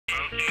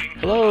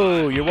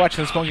Hello, you're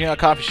watching the Smoking Hot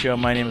Coffee Show.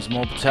 My name is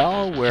Mo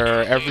Patel,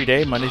 where every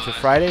day, Monday through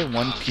Friday,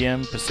 1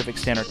 p.m. Pacific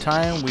Standard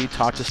Time, we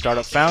talk to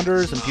startup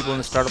founders and people in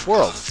the startup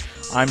world.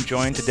 I'm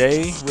joined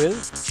today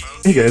with...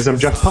 Hey guys, I'm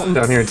Jeff Pelton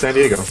down here in San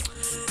Diego.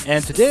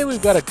 And today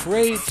we've got a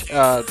great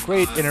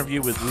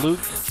interview with Luke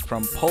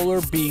from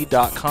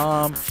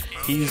PolarBee.com.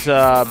 He's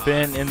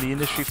been in the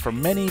industry for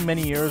many,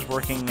 many years,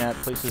 working at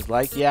places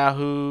like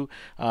Yahoo,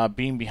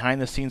 being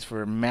behind the scenes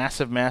for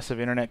massive, massive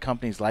internet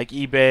companies like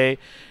eBay,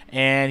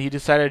 and he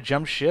decided to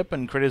jump ship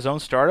and create his own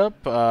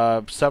startup.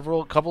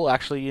 Couple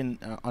actually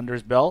under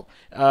his belt.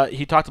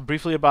 He talked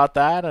briefly about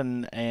that,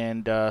 and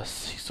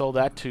he sold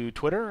that to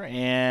Twitter,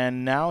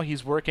 and now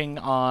he's working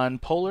on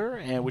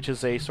Polar, which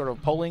is a sort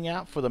of polling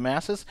app for the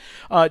masses.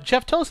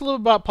 Jeff, tell us a little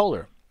bit about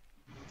Polar.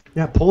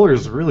 Yeah, Polar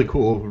is really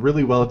cool,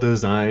 really well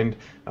designed,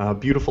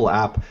 beautiful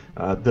app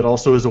that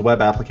also is a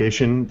web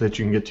application that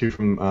you can get to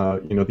from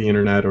the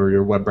internet or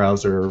your web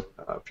browser.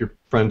 If your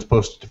friends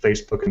post it to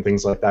Facebook and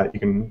things like that, you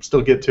can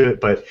still get to it.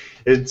 But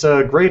it's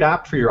a great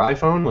app for your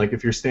iPhone. Like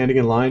if you're standing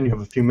in line, you have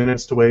a few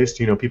minutes to waste.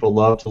 People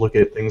love to look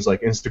at things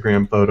like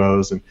Instagram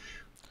photos and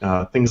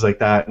things like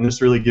that. And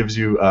this really gives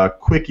you a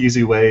quick,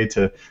 easy way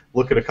to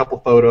look at a couple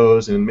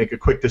photos and make a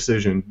quick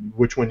decision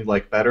which one you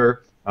like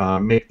better.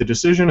 Make the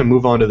decision and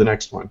move on to the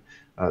next one.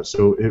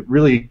 So it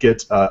really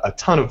gets a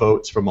ton of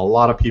votes from a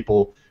lot of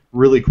people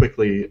really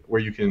quickly,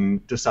 where you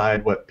can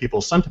decide what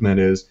people's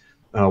sentiment is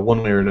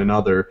one way or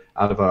another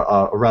out of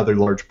a rather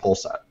large poll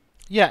set.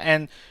 Yeah,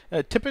 and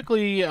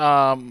typically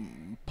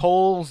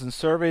polls and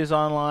surveys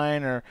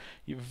online are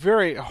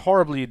very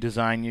horribly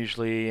designed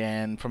usually,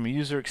 and from a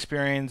user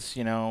experience,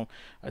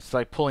 it's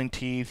like pulling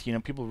teeth.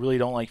 People really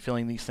don't like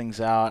filling these things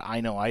out.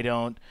 I know I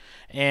don't.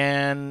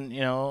 And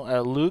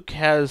Luke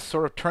has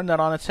sort of turned that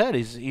on its head.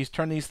 He's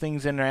turned these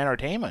things into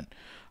entertainment.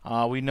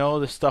 We know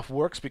this stuff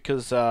works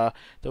because there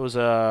was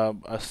a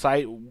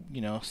site,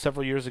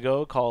 several years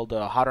ago called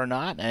Hot or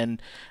Not,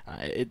 and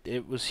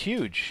it was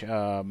huge.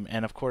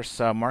 And of course,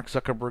 Mark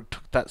Zuckerberg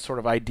took that sort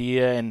of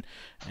idea and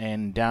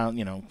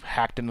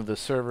hacked into the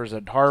servers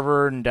at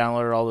Harvard and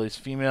downloaded all these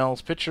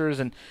females' pictures,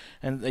 and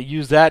they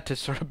used that to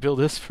sort of build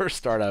his first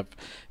startup.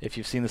 If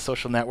you've seen The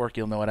Social Network,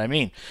 you'll know what I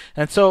mean.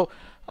 And so.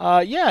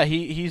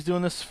 He's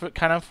doing this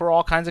for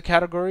all kinds of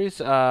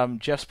categories.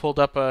 Jeff's pulled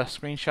up a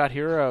screenshot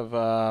here of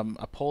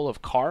a poll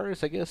of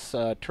cars, I guess,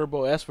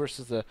 Turbo S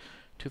versus the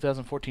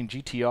 2014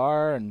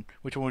 GTR, and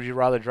which one would you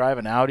rather drive,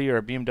 an Audi or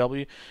a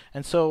BMW?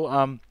 And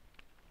so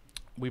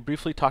we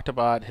briefly talked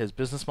about his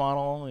business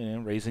model,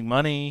 raising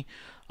money,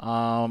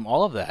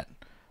 all of that.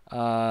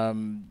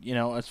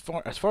 As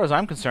far as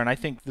I'm concerned, I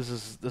think this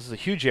is a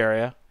huge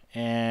area.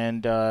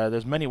 And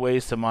there's many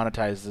ways to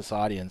monetize this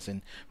audience,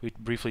 and we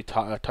briefly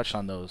touched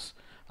on those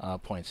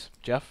points.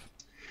 Jeff?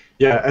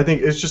 Yeah, I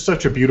think it's just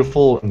such a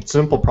beautiful and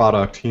simple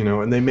product,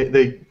 and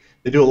they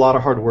do a lot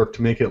of hard work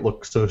to make it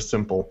look so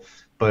simple.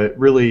 But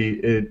really,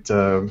 it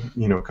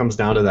comes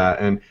down to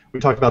that. And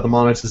we talked about the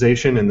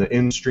monetization and the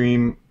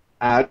in-stream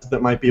ads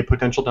that might be a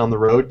potential down the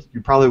road.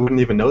 You probably wouldn't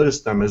even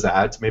notice them as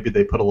ads. Maybe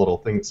they put a little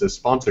thing that says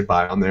sponsored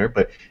by on there,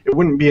 but it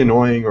wouldn't be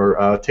annoying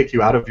or take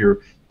you out of your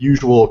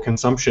usual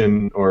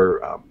consumption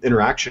or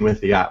interaction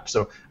with the app.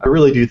 So I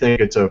really do think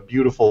it's a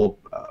beautiful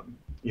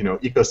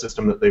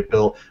ecosystem that they've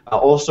built.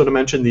 Also to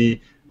mention,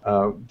 the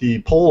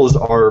polls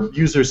are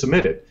user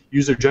submitted,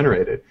 user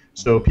generated.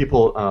 So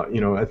people,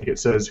 I think it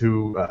says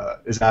who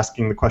is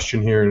asking the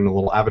question here and a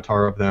little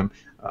avatar of them.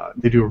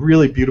 They do a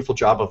really beautiful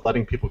job of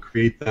letting people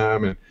create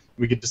them, and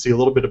we get to see a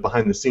little bit of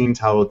behind the scenes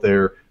how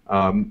they're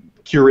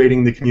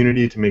curating the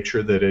community to make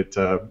sure that it,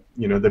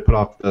 they put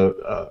off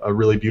a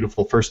really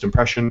beautiful first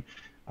impression.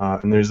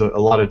 And there's a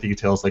lot of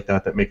details like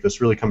that make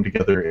this really come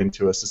together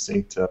into a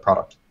succinct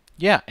product.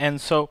 Yeah,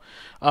 and so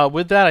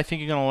with that, I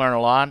think you're going to learn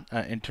a lot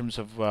in terms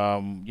of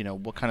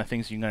what kind of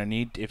things you're going to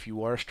need if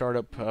you are a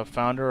startup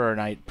founder or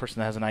a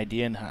person that has an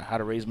idea and how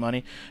to raise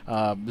money.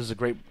 This is a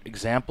great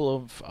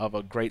example of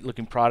a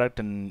great-looking product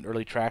and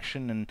early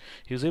traction, and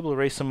he was able to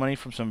raise some money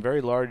from some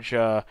very large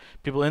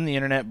people in the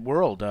internet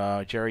world.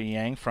 Jerry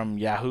Yang from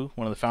Yahoo,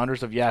 one of the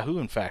founders of Yahoo,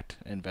 in fact,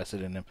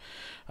 invested in him.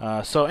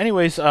 So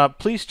anyways,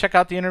 please check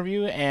out the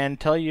interview and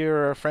tell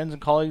your friends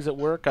and colleagues at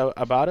work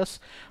about us.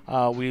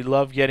 We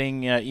love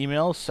getting emails.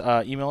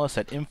 Email us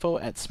at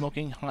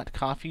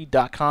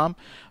info@smokinghotcoffee.com.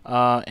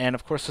 And,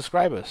 of course,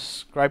 subscribe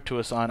to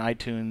us on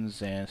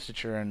iTunes and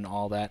Stitcher and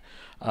all that.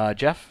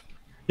 Jeff?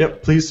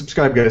 Yep, please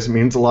subscribe, guys. It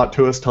means a lot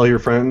to us. Tell your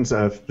friends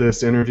if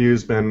this interview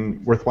has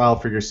been worthwhile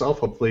for yourself.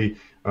 Hopefully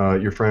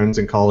your friends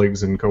and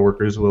colleagues and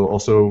coworkers will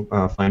also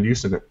find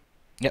use in it.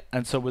 Yep,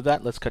 and so with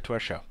that, let's cut to our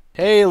show.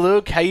 Hey,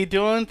 Luke, how you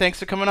doing? Thanks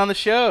for coming on the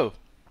show.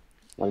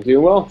 I'm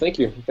doing well, thank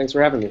you. Thanks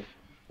for having me.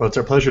 Well, it's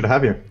our pleasure to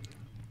have you.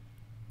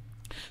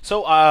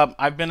 So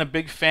I've been a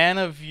big fan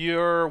of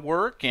your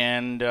work,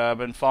 and I've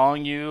been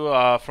following you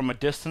from a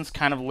distance,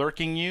 kind of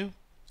lurking you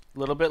a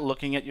little bit,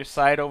 looking at your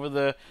site over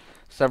the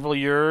several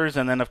years,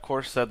 and then, of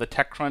course, the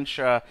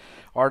TechCrunch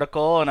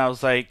article, and I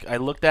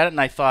looked at it, and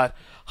I thought,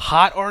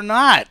 hot or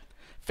not?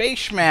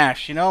 Face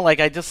smash, like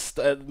I just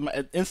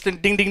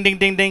instant ding, ding, ding,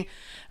 ding, ding.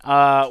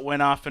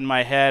 went off in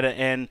my head,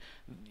 and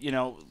you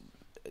know,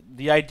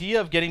 the idea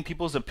of getting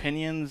people's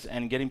opinions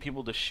and getting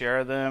people to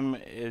share them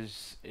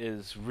is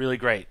really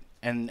great,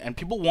 and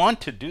people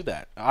want to do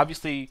that.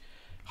 Obviously,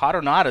 Hot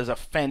or Not is a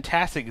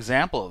fantastic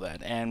example of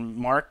that, and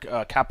Mark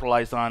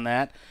capitalized on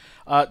that.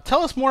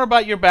 Tell us more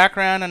about your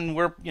background and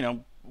where,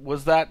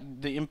 was that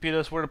the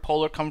impetus? Where did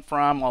Polar come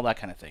from? All that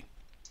kind of thing.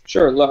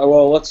 Sure.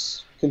 Well,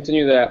 let's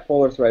continue that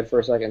Polar thread for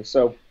a second.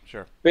 So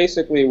Sure.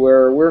 basically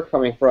where we're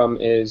coming from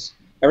is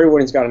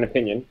everybody's got an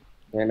opinion,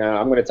 and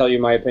I'm going to tell you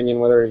my opinion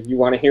whether you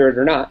want to hear it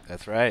or not.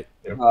 That's right.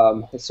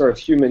 It's sort of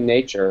human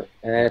nature,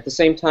 and at the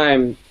same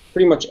time,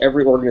 pretty much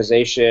every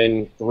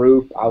organization,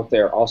 group out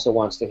there also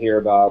wants to hear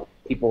about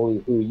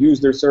people who use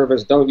their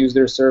service, don't use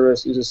their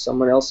service, uses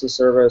someone else's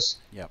service.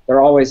 Yep.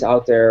 They're always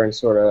out there in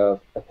sort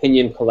of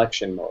opinion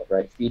collection mode,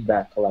 right?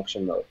 Feedback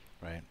collection mode.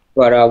 Right.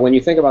 But when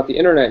you think about the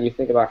internet and you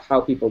think about how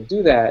people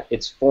do that,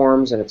 it's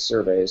forums and it's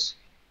surveys,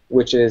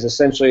 which is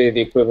essentially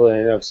the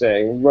equivalent of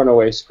saying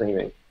runaway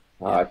screaming.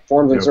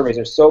 Forums and surveys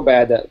are so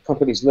bad that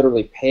companies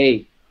literally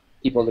pay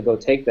people to go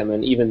take them,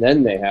 and even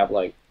then they have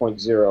like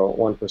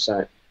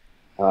 0.01%,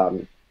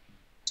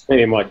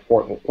 maybe more like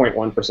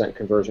 0.1%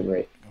 conversion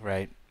rate.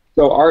 Right.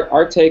 So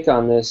our take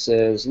on this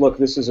is, look,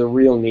 this is a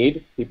real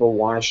need. People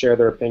want to share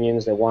their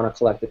opinions. They want to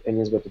collect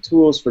opinions, but the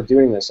tools for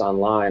doing this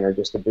online are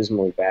just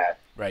abysmally bad.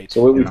 Right.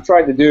 So what we've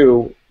tried to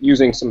do,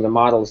 using some of the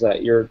models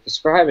that you're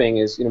describing,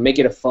 is make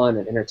it a fun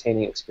and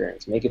entertaining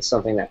experience. Make it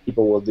something that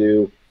people will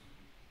do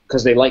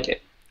because they like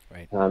it.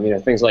 Right.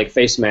 Things like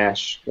Face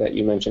Mash that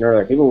you mentioned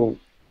earlier. People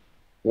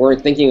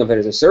weren't thinking of it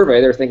as a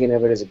survey. They're thinking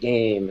of it as a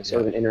game,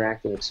 sort of an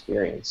interactive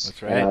experience.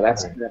 That's right.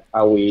 That's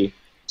how we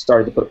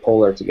started to put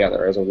Polar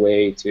together, as a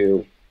way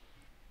to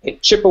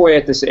chip away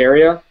at this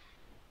area,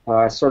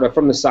 sort of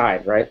from the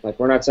side, right? Like,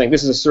 we're not saying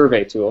this is a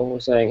survey tool. We're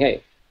saying,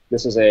 hey,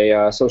 this is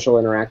a social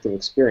interactive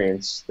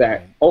experience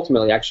that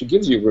ultimately actually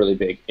gives you really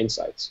big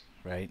insights.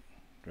 Right.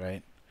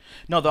 Right.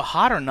 No, the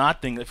Hot or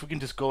Not thing, if we can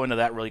just go into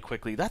that really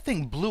quickly, that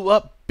thing blew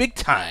up big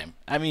time.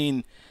 I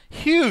mean,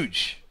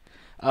 huge.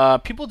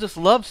 People just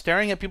love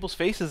staring at people's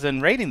faces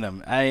and rating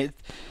them.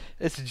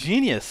 It's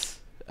genius.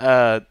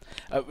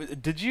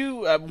 Did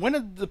you? When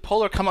did the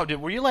Polar come up?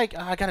 Were you like,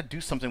 I got to do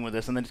something with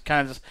this, and then just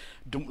kind of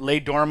lay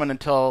dormant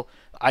until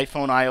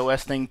iPhone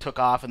iOS thing took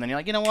off, and then you're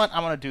like, you know what,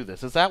 I'm gonna do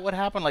this? Is that what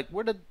happened? Like,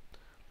 where did?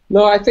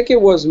 No, I think it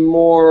was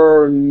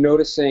more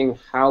noticing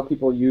how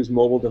people use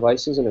mobile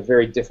devices in a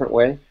very different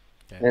way.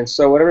 Okay. And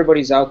so what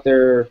everybody's out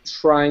there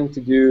trying to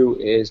do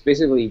is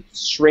basically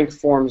shrink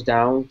forms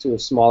down to a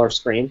smaller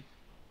screen.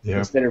 Yeah.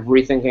 Instead of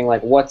rethinking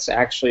like what's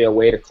actually a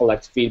way to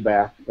collect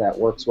feedback that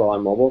works well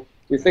on mobile.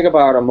 You think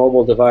about a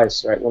mobile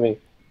device, right? Let me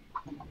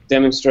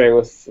demonstrate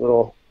with a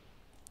little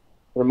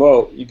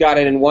remote. You got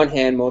it in one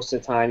hand most of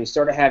the time. You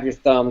sort of have your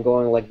thumb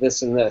going like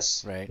this and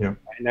this. Right. Yeah.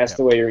 And that's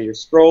the way you're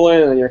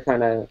scrolling, and you're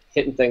kind of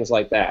hitting things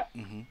like that.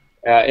 Mm-hmm.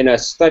 In a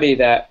study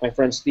that my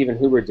friend Stephen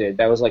Huber did,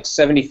 that was like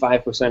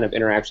 75% of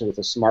interactions with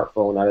a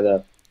smartphone out of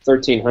the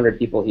 1,300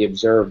 people he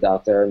observed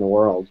out there in the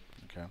world.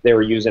 Okay. They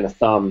were using a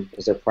thumb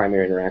as their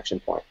primary interaction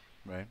point.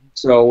 Right.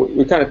 So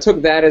we kind of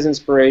took that as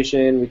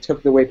inspiration. We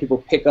took the way people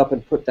pick up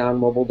and put down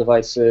mobile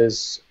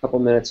devices, a couple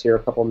minutes here, a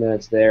couple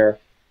minutes there,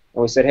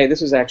 and we said, hey,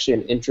 this is actually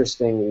an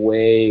interesting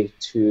way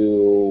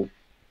to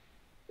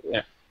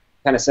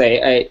kind of say,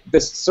 hey,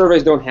 this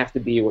surveys don't have to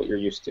be what you're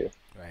used to.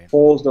 Right.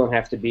 Polls don't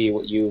have to be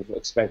what you've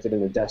expected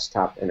in the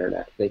desktop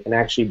internet. They can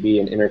actually be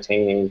an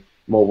entertaining,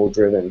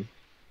 mobile-driven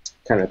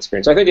kind of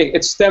experience. So I think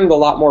it stemmed a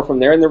lot more from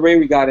there, and the way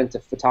we got into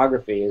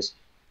photography is,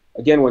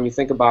 again, when you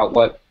think about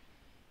what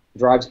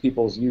drives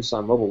people's use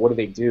on mobile, what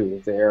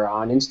do? They're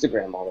on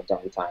Instagram all the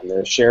darn time.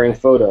 They're sharing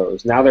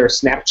photos. Now they're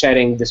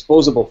Snapchatting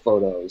disposable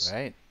photos.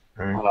 Right.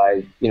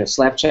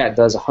 Snapchat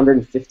does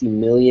 150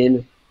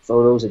 million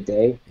photos a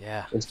day.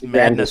 Yeah. Instagram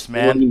madness, does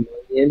 40 man.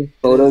 million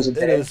photos a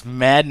day. It is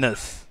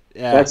madness.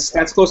 Yeah.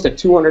 That's close to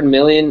 200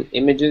 million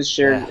images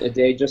shared a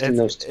day just in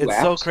those two apps.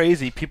 It's so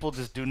crazy. People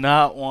just do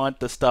not want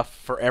the stuff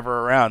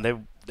forever around.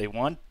 They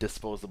want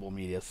disposable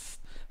media. It's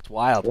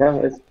wild.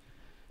 Yeah.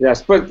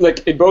 Yes, but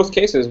like in both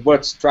cases,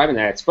 what's driving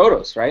that? It's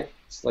photos, right?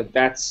 It's like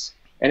that's,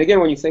 and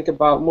again, when you think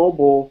about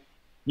mobile,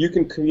 you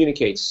can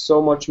communicate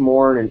so much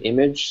more in an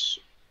image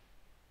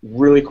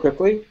really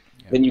quickly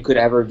than you could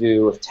ever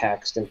do with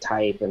text and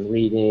type and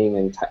reading,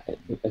 and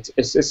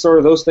it's sort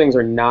of, those things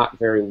are not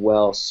very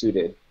well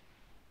suited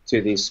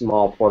to these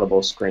small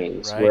portable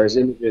screens, whereas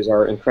images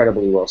are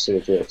incredibly well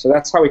suited to it. So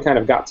that's how we kind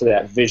of got to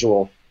that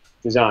visual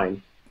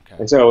design.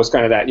 And so it was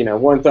kind of that,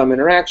 one thumb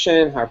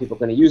interaction. How are people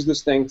going to use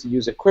this thing to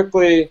use it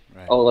quickly?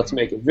 Right. Oh, let's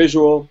make it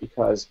visual,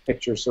 because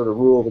pictures sort of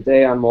rule the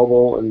day on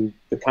mobile, and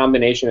the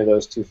combination of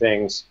those two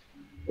things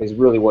is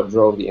really what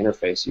drove the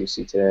interface you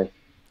see today.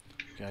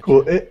 Gotcha.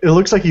 Cool. It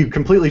looks like you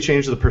completely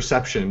changed the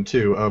perception,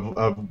 too,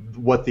 of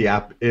what the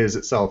app is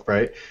itself,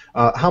 right?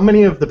 How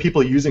many of the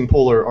people using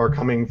Polar are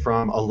coming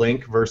from a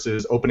link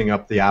versus opening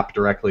up the app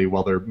directly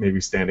while they're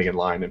maybe standing in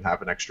line and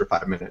have an extra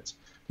 5 minutes?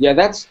 Yeah,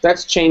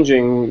 that's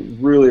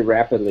changing really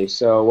rapidly.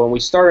 So when we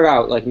started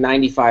out, like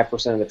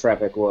 95% of the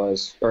traffic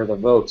was, or the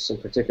votes in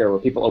particular, were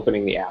people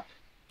opening the app.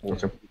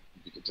 Okay.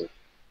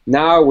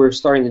 Now we're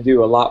starting to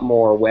do a lot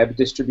more web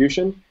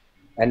distribution,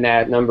 and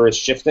that number is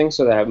shifting,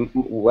 so that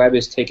web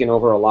is taking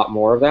over a lot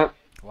more of that.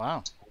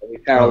 Wow.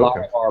 We've had a lot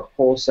of our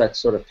poll sets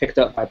sort of picked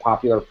up by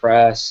popular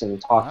press and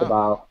talked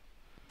about.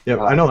 Yeah,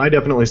 I know. I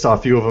definitely saw a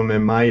few of them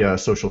in my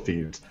social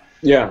feeds.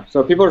 Yeah,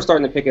 so people are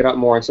starting to pick it up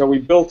more, and so we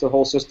built a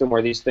whole system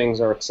where these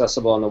things are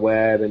accessible on the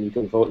web, and you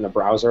can vote in a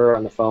browser,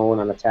 on the phone,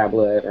 on a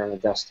tablet, or on a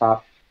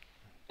desktop.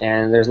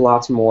 And there's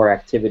lots more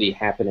activity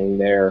happening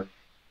there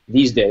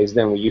these days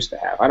than we used to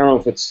have. I don't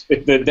know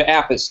if the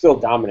app is still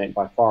dominant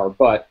by far,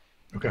 but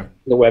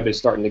the web is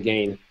starting to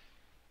gain.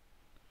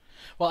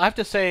 Well, I have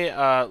to say,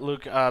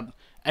 Luke,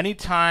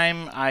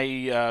 anytime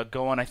I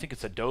go on, I think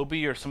it's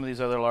Adobe or some of these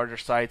other larger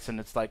sites, and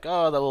it's like,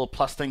 oh, that little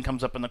plus thing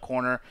comes up in the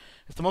corner.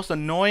 It's the most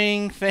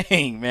annoying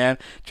thing, man.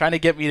 Trying to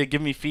get me to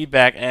give me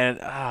feedback, and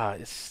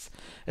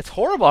it's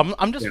horrible.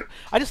 I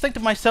just think to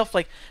myself,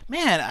 like,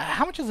 man,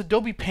 how much is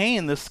Adobe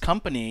paying this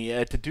company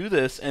to do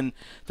this? And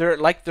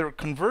their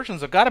conversions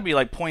have got to be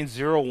like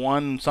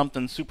 0.01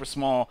 something, super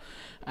small.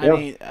 I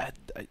mean,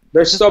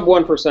 they're sub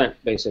 1%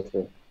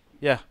 basically.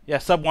 Yeah,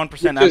 sub 1%.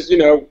 Because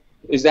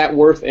is that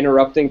worth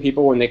interrupting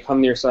people when they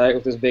come to your site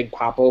with this big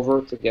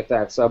popover to get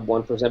that sub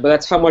 1%? But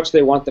that's how much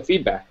they want the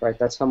feedback, right?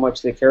 That's how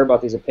much they care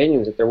about these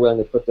opinions, that they're willing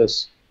to put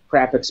this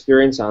crap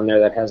experience on there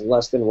that has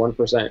less than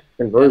 1%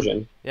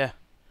 conversion. Yeah.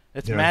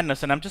 It's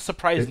madness, and I'm just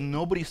surprised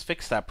nobody's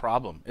fixed that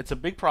problem. It's a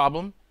big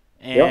problem,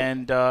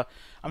 and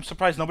I'm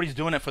surprised nobody's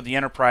doing it for the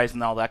enterprise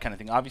and all that kind of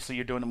thing. Obviously,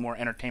 you're doing it more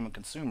entertainment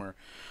consumer.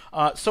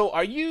 So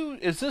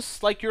is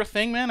this like your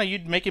thing, man? Are you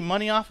making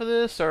money off of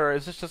this, or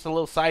is this just a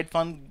little side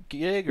fund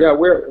gig? Or? Yeah,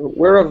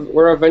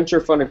 we're a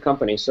venture funded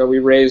company, so we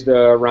raised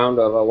a round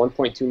of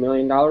 $1.2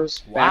 million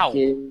back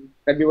in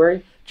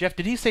February. Jeff,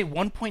 did he say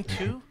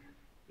 1.2?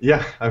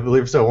 Yeah, I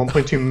believe so.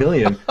 1.2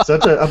 million. So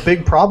that's a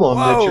big problem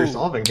that you're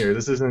solving here.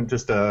 This isn't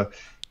just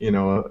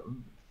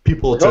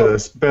people to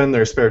spend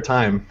their spare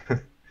time.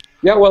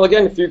 Yeah, well,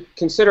 again, if you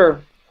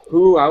consider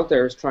who out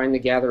there is trying to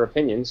gather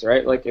opinions,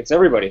 right? Like, it's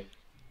everybody.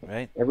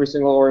 Right. Every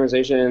single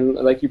organization,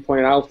 like you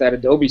pointed out with that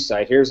Adobe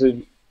site, here's a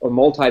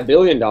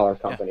multi-billion-dollar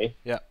company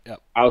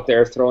out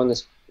there throwing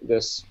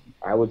this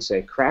I would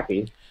say,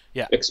 crappy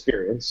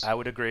experience. I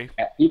would agree.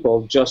 At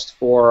people just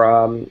for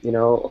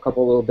a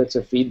couple little bits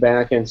of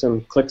feedback and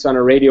some clicks on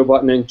a radio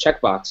button and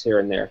checkbox here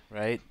and there.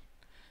 Right.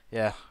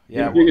 Yeah.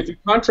 If you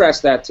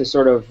contrast that to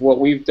sort of what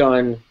we've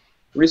done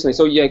recently,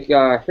 so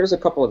here's a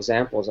couple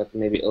examples that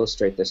can maybe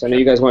illustrate this. I know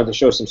you guys wanted to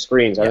show some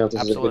screens. I don't know if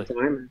this is a good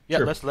time. Yeah,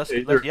 sure. let's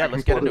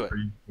get into it.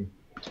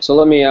 So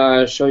let me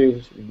show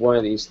you one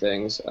of these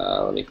things.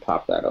 Let me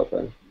pop that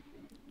open.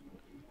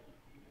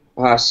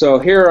 So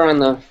here on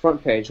the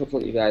front page,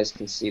 hopefully you guys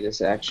can see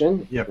this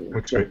action. Yep,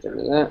 looks great.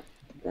 Into that.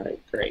 All right,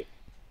 great.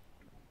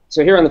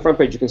 So here on the front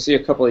page, you can see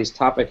a couple of these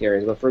topic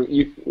areas. But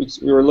we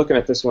were looking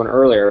at this one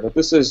earlier, but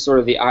this is sort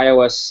of the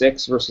iOS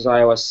 6 versus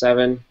iOS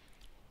 7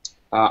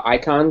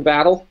 icon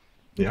battle.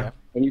 Yeah.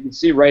 And you can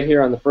see right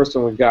here on the first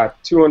one, we've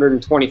got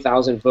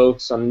 220,000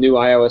 votes on the new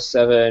iOS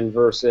 7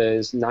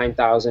 versus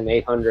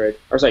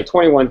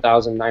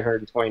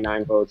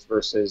 21,929 votes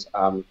versus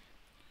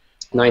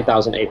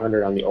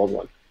 9,800 on the old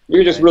one. You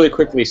can just really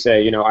quickly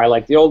say, I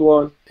like the old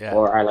one,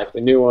 or I like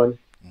the new one.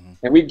 Mm-hmm.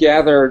 And we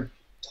gathered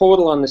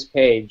total on this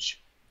page.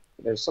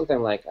 There's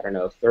something like,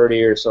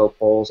 30 or so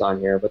polls on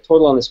here, but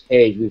total on this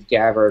page, we've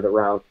gathered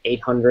around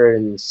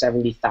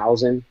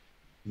 870,000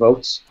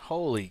 votes.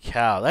 Holy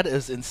cow, that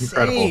is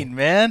insane,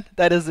 man.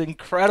 That is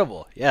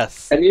incredible.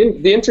 Yes.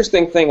 And the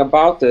interesting thing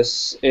about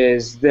this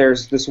is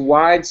there's this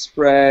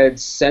widespread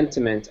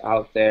sentiment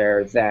out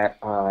there that,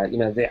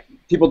 that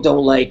people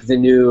don't like the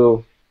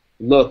new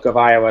look of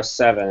iOS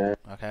 7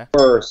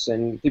 first,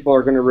 and people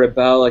are going to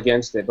rebel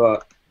against it.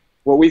 But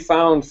what we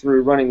found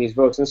through running these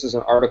votes, and this is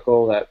an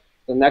article that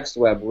the Next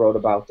Web wrote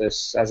about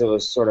this as it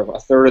was sort of a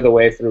third of the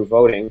way through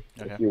voting,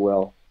 if you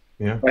will.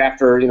 Yeah. But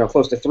after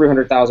close to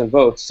 300,000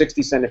 votes,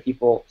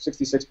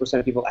 66%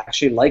 of people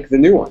actually like the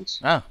new ones.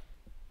 Oh.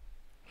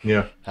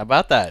 Yeah. How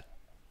about that?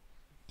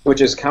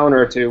 Which is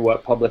counter to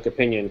what public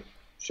opinion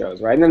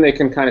shows, right? And then they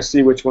can kind of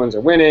see which ones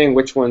are winning,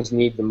 which ones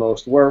need the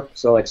most work.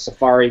 So like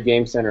Safari,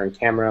 Game Center, and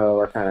Camera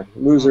are kind of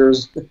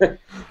losers.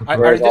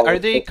 Are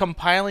they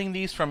compiling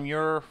these from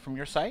your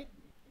site?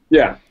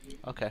 Yeah.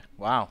 Okay.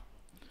 Wow.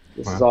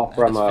 This is all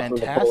from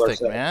the Polar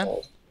set, man.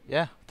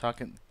 Yeah.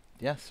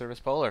 Service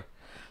Polar.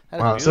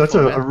 Wow, so that's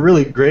a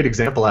really great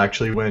example,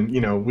 actually, when,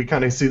 we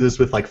kind of see this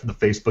with, like, the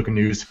Facebook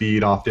news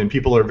feed often.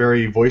 People are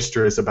very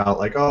boisterous about,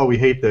 like, oh, we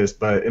hate this,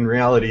 but in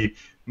reality,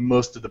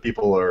 most of the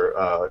people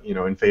are,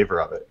 in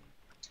favor of it.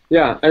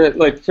 Yeah,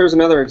 and, here's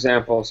another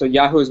example. So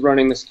Yahoo's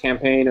running this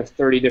campaign of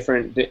 30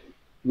 different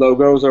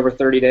logos over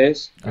 30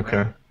 days.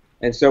 Okay.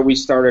 And so we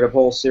started a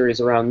whole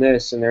series around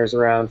this, and there's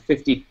around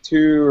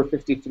 52 or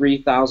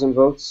 53,000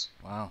 votes.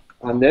 Wow.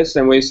 on this,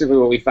 and basically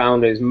what we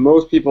found is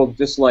most people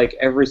dislike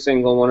every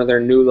single one of their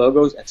new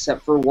logos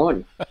except for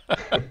one.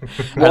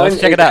 Let's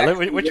check it out.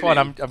 Which one?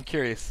 I'm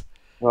curious.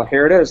 Well,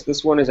 here it is.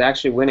 This one is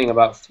actually winning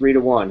about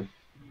 3-1.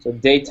 So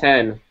day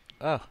 10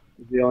 is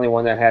the only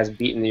one that has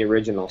beaten the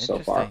original so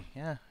far.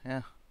 Yeah,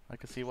 I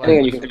can see why. I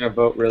think you can kind of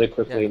vote really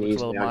quickly and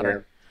easily on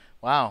here.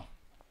 Wow.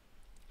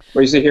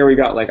 Well, you see here we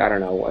got, like, I don't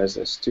know, what is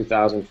this,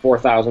 2,000,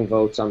 4,000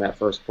 votes on that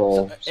first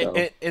poll. So.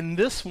 In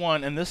this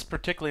one, in this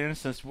particular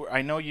instance,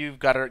 I know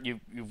you've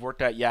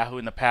worked at Yahoo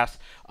in the past.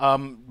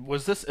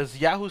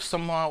 Is Yahoo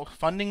somehow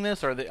funding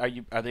this, or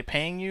are they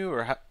paying you,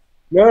 or how?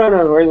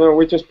 No,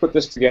 we just put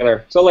this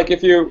together. So, like,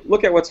 if you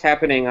look at what's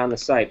happening on the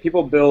site,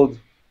 people build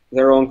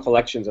their own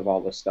collections of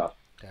all this stuff.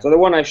 So the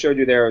one I showed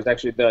you there was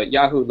actually the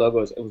Yahoo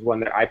logos. It was one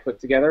that I put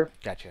together.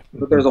 Gotcha.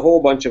 But there's a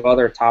whole bunch of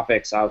other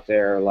topics out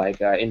there,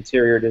 like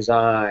interior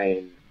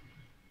design.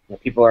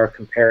 People are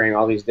comparing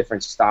all these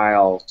different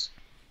styles.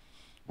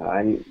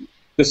 And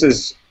this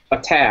is a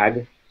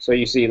tag, so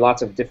you see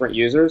lots of different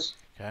users.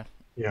 Okay.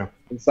 Yeah.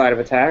 Inside of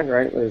a tag,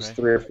 right? There's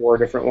 3 or 4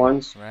 different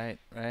ones. Right.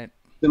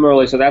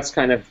 Similarly, so that's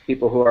kind of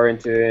people who are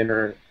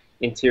into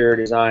interior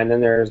design. Then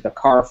there's the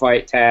car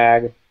fight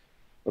tag,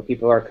 where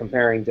people are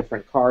comparing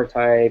different car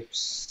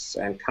types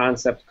and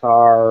concept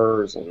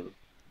cars and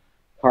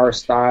car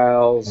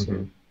styles,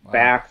 and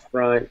back,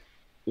 front,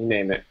 you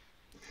name it.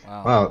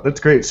 Wow,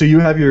 that's great. So you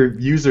have your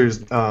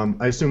users, I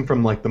assume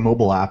from like the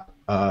mobile app,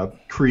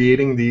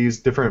 creating these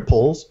different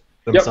polls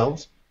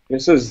themselves?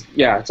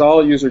 Yep. It's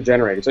all user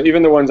generated. So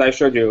even the ones I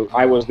showed you,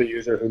 I was the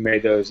user who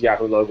made those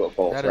Yahoo logo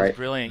polls, right? That is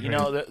brilliant. You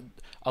know,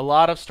 a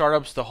lot of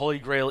startups, the holy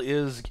grail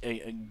is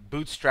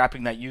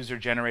bootstrapping that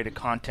user-generated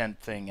content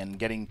thing and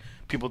getting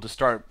people to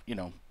start,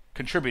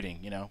 contributing,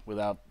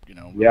 without, pushing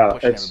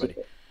everybody.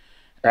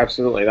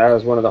 Absolutely. That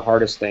was one of the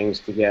hardest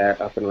things to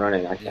get up and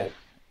running, I think.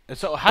 And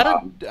so how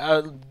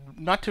did,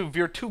 not to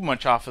veer too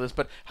much off of this,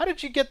 but how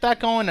did you get that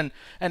going? And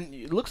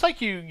it looks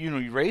like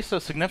you raised a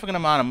significant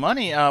amount of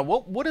money.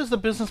 What is the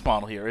business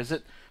model here?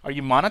 Are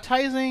you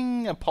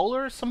monetizing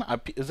Polar?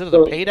 Is it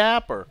a paid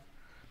app or?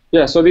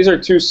 Yeah, so these are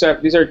two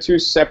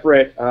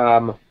separate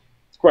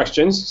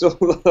questions.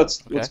 So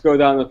let's go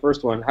down to the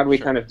first one. How do we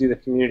kind of do the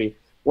community?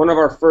 One of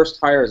our first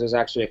hires is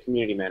actually a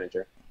community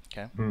manager.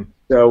 Okay.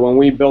 So when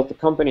we built the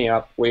company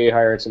up, we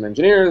hired some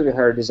engineers, we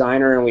hired a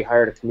designer, and we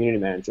hired a community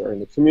manager.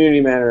 And the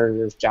community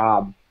manager's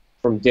job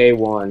from day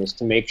one is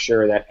to make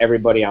sure that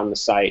everybody on the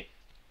site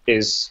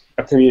is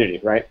a community,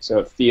 right? So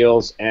it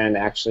feels and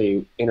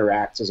actually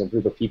interacts as a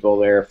group of people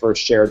there for a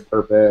shared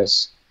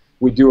purpose.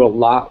 We do a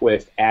lot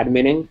with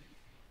adminning.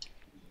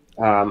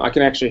 I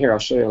can actually, I'll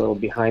show you a little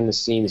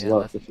behind-the-scenes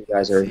look if you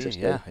guys are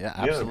interested. Yeah,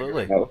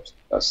 absolutely. Oh,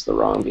 that's the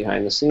wrong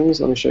behind-the-scenes.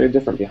 Let me show you a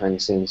different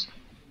behind-the-scenes.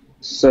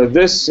 So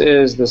this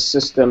is the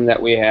system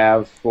that we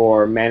have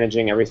for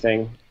managing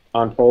everything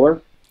on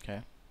Polar. Okay.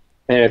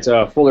 And it's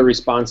a fully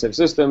responsive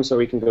system, so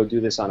we can go do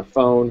this on a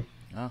phone,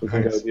 we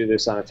can go do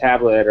this on a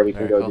tablet, or we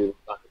can go do this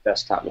on a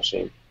desktop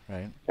machine.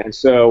 Right. And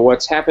so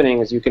what's happening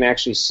is you can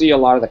actually see a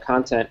lot of the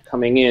content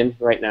coming in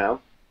right now.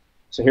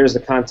 So here's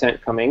the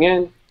content coming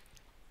in.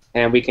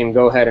 And we can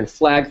go ahead and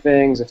flag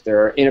things if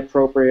they're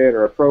inappropriate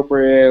or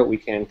appropriate. We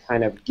can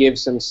kind of give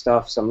some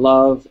stuff some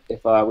love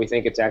if we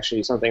think it's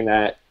actually something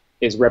that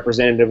is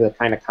representative of the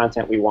kind of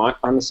content we want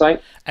on the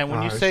site. And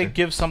when you say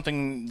give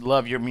something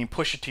love, you mean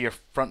push it to your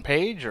front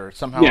page or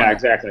somehow? Yeah,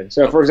 exactly.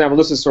 So, for example,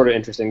 this is sort of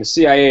interesting. The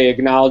CIA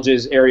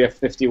acknowledges Area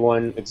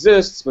 51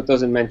 exists but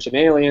doesn't mention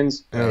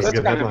aliens. Yeah, that's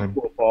kind of a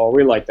cool poll.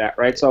 We like that,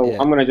 right? So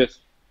I'm going to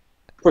just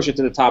push it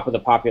to the top of the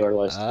popular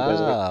list.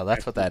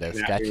 That's what that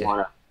is.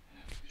 Gotcha.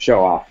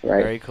 Show off,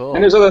 right? Very cool.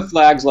 And there's other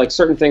flags, like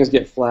certain things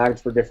get flagged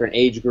for different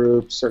age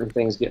groups, certain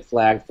things get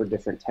flagged for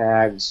different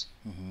tags.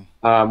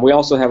 We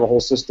also have a whole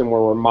system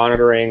where we're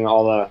monitoring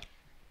all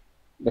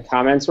the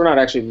comments. We're not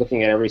actually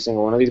looking at every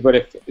single one of these, but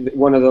if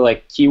one of the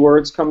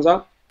keywords comes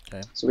up,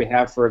 so we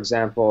have, for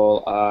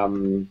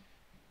example,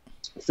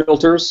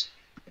 filters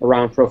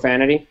around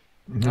profanity.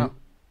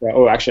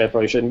 Oh, actually, I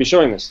probably shouldn't be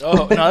showing this.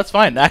 Oh, no, that's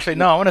fine. Actually,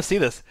 no, I want to see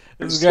this.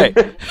 This is great.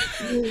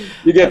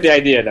 You get the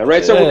idea, though,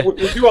 right? So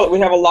we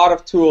have a lot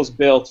of tools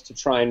built to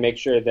try and make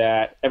sure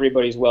that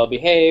everybody's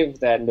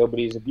well-behaved, that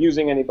nobody's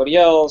abusing anybody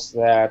else,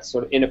 that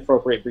sort of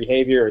inappropriate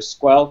behavior is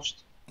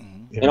squelched.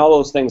 And all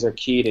those things are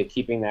key to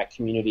keeping that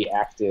community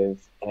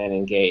active and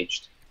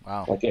engaged.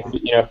 Wow. Like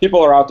if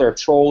people are out there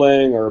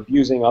trolling or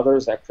abusing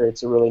others, that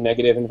creates a really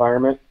negative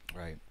environment.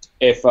 Right.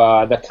 If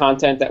the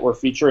content that we're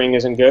featuring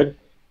isn't good,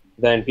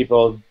 then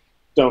people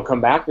don't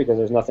come back because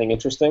there's nothing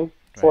interesting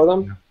for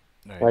them.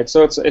 Right.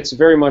 So it's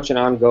very much an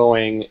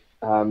ongoing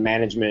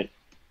management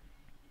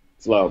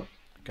flow.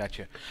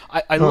 Gotcha.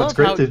 I love it's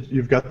great how that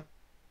you've got.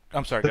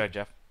 I'm sorry, go ahead,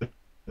 Jeff.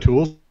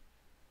 Tools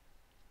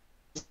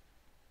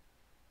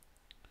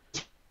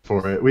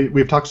for it.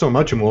 We've talked so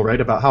much, and we'll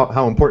write about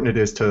how important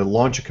it is to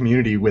launch a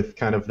community with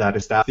kind of that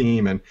established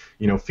theme and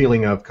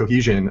feeling of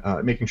cohesion,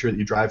 making sure that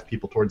you drive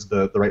people towards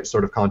the right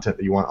sort of content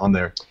that you want on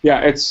there.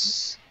 Yeah,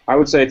 I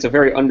would say it's a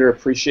very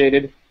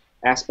underappreciated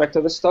aspect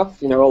of this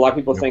stuff. A lot of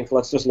people think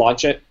let's just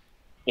launch it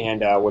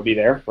and would be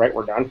there. Right,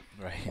 we're done.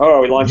 Right.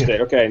 Oh, we launched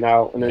it. Okay,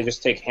 now, and then they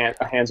just take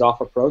a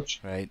hands-off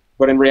approach. Right.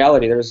 But in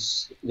reality,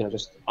 there's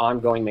just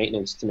ongoing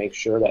maintenance to make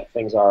sure that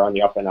things are on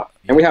the up and up.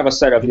 And we have a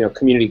set of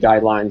community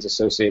guidelines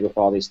associated with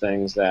all these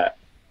things, that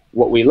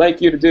what we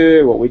like you to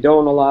do, what we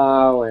don't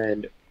allow,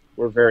 and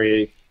we're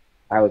very,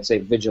 I would say,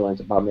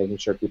 vigilant about making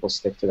sure people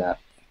stick to that.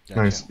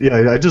 Gotcha. Nice.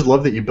 Yeah, I just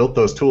love that you built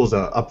those tools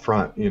up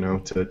front,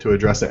 to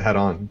address it head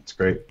on. It's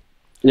great.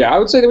 Yeah, I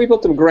would say that we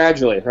built them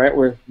gradually, right?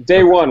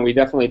 Day one, we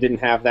definitely didn't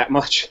have that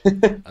much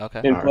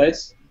Okay. in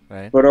place.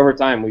 Right. But over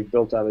time, we've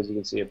built up, as you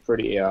can see, a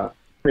pretty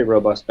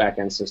robust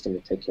back-end system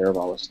to take care of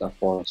all this stuff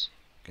for us.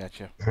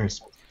 Gotcha.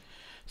 Nice.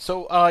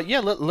 So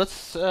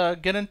let's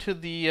get into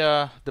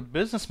the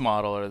business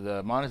model or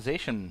the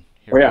monetization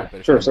here. Oh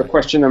yeah, sure. So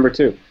question number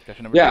 2.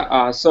 Question number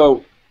 2.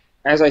 So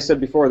as I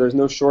said before, there's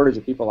no shortage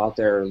of people out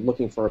there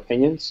looking for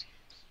opinions.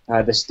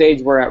 The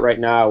stage we're at right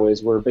now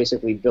is we're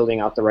basically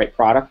building out the right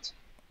product,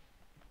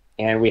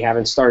 and we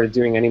haven't started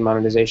doing any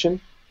monetization.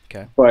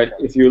 Okay. But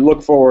if you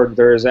look forward,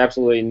 there is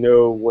absolutely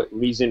no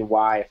reason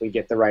why, if we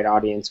get the right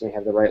audience and we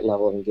have the right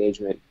level of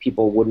engagement,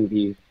 people wouldn't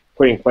be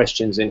putting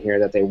questions in here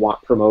that they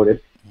want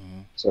promoted.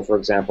 Mm-hmm. So, for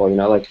example,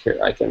 like here,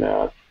 I can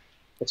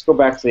let's go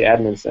back to the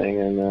admin thing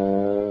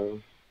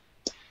and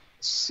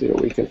see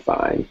what we can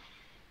find.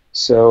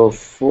 So,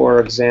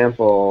 for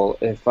example,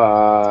 if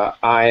I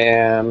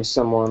am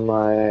someone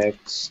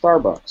like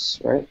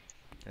Starbucks, right?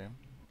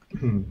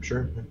 Okay.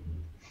 Sure.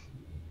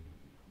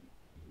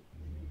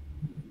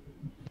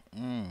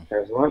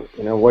 There's one.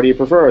 What do you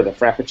prefer, the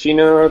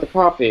Frappuccino or the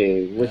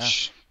coffee?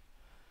 Which?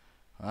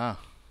 Ah.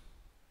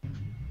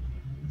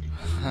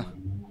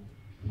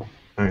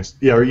 Nice.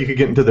 Yeah, or you could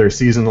get into their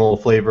seasonal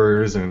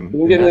flavors and. You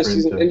can get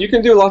into and you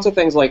can do lots of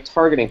things like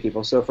targeting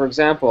people. So, for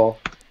example,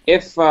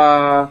 if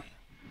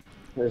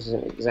there's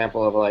an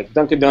example of like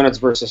Dunkin' Donuts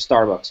versus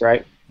Starbucks,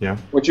 right? Yeah.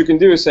 What you can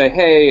do is say,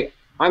 hey,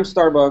 I'm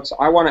Starbucks.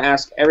 I want to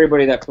ask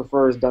everybody that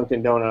prefers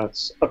Dunkin'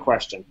 Donuts a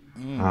question.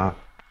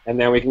 And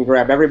then we can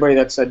grab everybody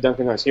that said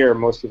Dunkin' Donuts. Here,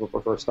 most people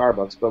prefer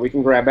Starbucks, but we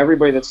can grab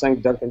everybody that sang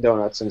Dunkin'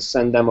 Donuts and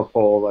send them a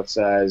poll that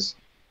says,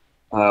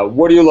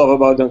 what do you love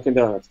about Dunkin'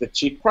 Donuts, the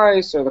cheap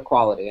price or the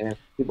quality? And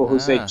people who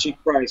say cheap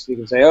price, we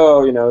can say,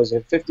 oh, is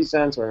it 50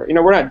 cents? Or,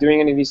 we're not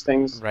doing any of these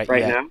things right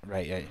now.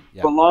 Right,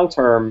 yeah. But long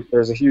term,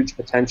 there's a huge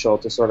potential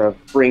to sort of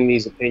bring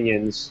these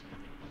opinions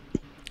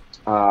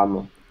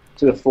to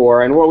the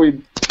fore. And what we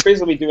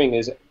basically doing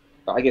is,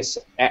 I guess,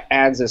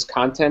 ads as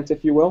content,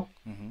 if you will.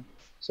 Mm-hmm.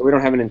 So we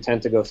don't have an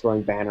intent to go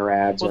throwing banner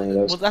ads or any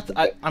of those.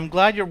 Well, I'm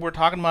glad we're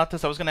talking about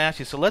this. I was going to ask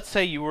you. So let's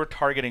say you were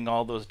targeting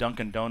all those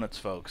Dunkin' Donuts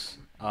folks,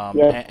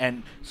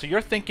 and so you're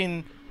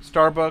thinking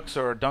Starbucks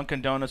or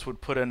Dunkin' Donuts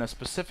would put in a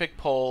specific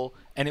poll,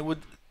 and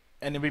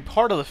it'd be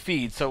part of the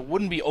feed. So it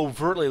wouldn't be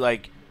overtly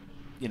like,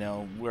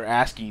 we're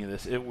asking you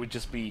this. It would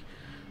just be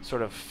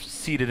sort of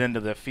seeded into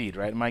the feed,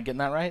 right? Am I getting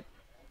that right?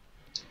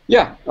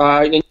 Yeah.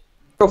 And you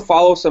can go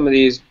follow some of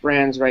these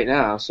brands right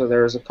now. So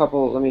there's a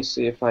couple. Let me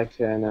see if I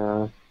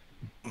can.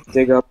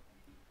 Dig up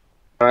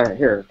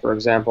here, for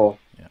example.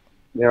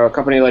 A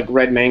company like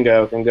Red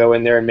Mango can go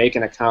in there and make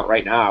an account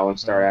right now and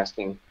start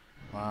asking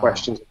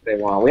questions if they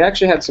want. We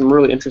actually had some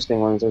really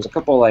interesting ones. There's a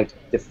couple like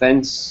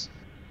defense,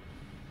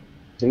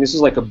 and this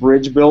is like a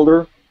bridge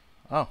builder.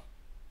 Oh.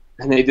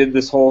 And they did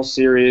this whole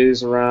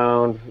series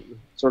around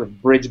sort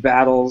of bridge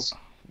battles.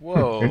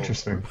 Whoa.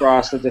 Interesting.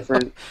 Across the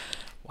different.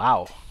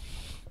 Wow.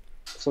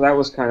 So that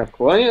was kind of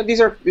cool. And, these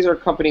are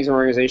companies and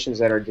organizations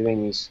that are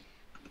doing these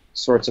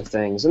sorts of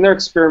things, and they're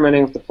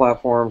experimenting with the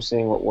platform,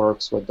 seeing what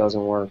works, what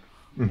doesn't work.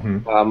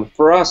 Mm-hmm.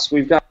 For us,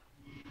 we've got,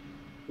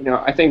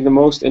 I think the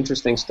most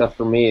interesting stuff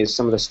for me is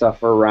some of the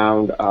stuff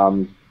around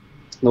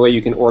the way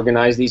you can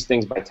organize these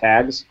things by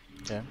tags.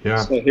 Yeah.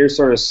 So here's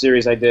sort of a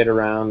series I did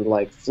around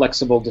like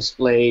flexible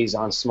displays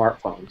on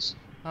smartphones.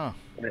 Oh.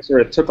 And I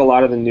sort of took a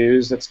lot of the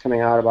news that's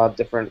coming out about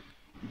different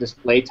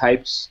display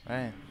types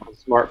on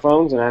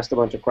smartphones and asked a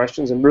bunch of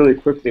questions, and really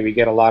quickly we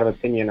get a lot of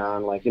opinion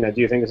on like, do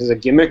you think this is a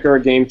gimmick or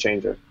a game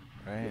changer?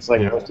 Right. It's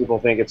like most people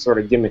think it's sort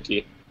of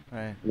gimmicky.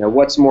 Right.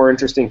 What's more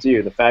interesting to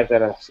you, the fact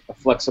that a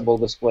flexible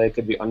display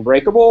could be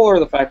unbreakable, or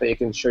the fact that you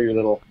can show you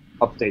little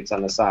updates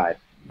on the side?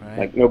 Right.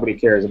 Like nobody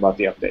cares about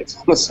the updates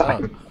on the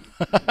side.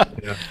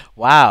 Oh.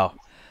 Wow.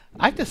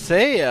 I have to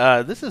say,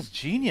 this is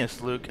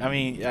genius, Luke. I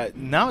mean,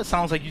 now it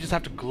sounds like you just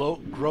have to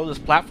grow this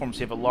platform so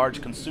you have a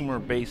large consumer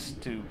base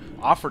to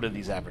offer to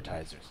these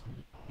advertisers.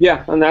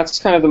 Yeah, and that's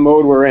kind of the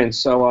mode we're in.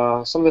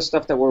 So some of the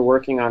stuff that we're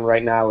working on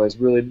right now is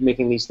really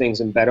making these things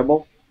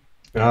embeddable.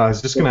 I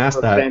was just going to ask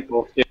that. For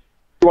example, if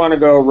you want to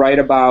go write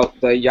about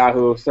the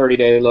Yahoo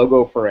 30-day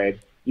logo parade,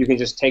 you can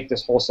just take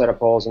this whole set of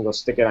polls and go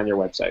stick it on your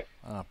website.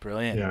 Oh,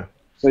 brilliant. Yeah.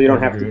 So you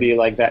don't have to be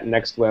like that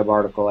Next Web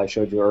article I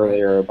showed you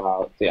earlier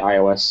about the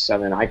iOS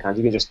 7 icons.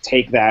 You can just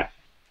take that,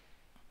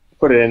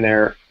 put it in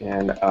there,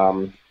 and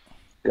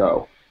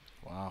go.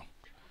 Wow.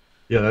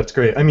 Yeah, that's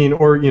great. I mean,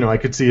 or, I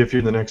could see if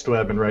you're the Next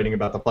Web and writing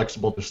about the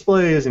flexible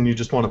displays and you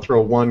just want to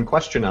throw one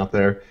question out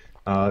there,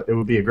 it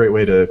would be a great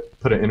way to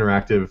put an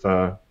interactive,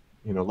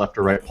 left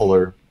or right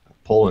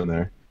poll in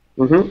there.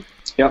 Mm-hmm.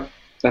 Yep,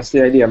 that's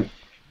the idea.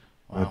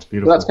 That's So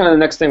beautiful. that's kind of the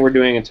next thing we're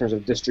doing in terms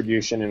of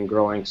distribution and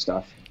growing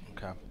stuff.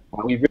 Okay.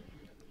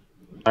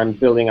 I'm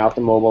building out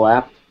the mobile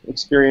app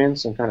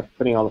experience and kind of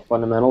putting all the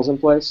fundamentals in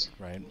place.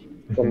 Right.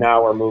 So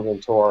now we're moving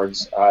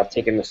towards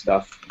taking the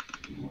stuff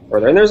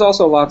further. And there's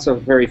also lots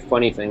of very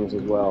funny things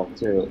as well,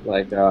 too,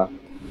 like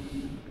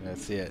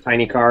Let's see it.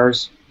 tiny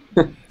cars.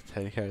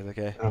 Teddy cars,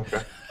 okay.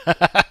 Okay.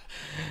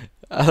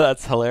 Oh,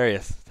 that's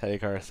hilarious. Teddy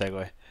car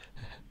segue.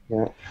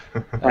 Yeah.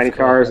 Tiny cool.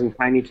 cars and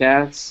tiny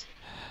cats.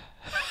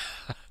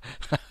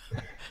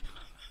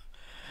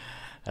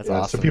 That's Yeah,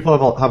 awesome. so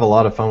people have a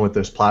lot of fun with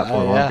this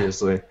platform, Oh, yeah.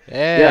 obviously.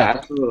 Yeah,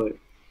 absolutely.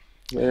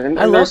 And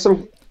I love there's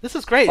some. This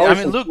is great. I Always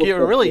mean, some Luke, cool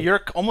stuff, too.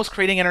 you're almost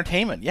creating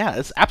entertainment. Yeah,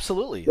 it's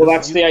absolutely. Well, This-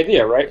 that's the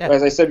idea, right? Yeah.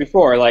 As I said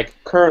before, like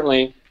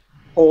currently,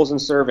 polls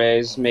and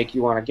surveys make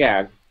you want to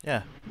gag.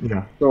 Yeah.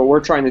 Yeah. So what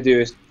we're trying to do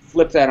is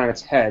flip that on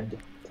its head.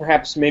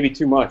 Perhaps maybe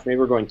too much. Maybe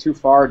we're going too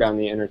far down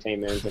the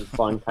entertainment and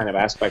fun kind of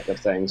aspect of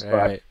things. But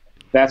Right.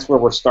 that's where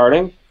we're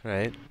starting.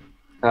 Right.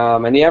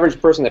 And the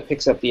average person that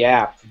picks up the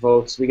app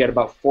votes. We get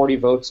about 40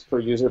 votes per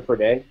user per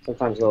day.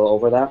 Sometimes a little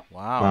over that.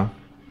 Wow. Wow.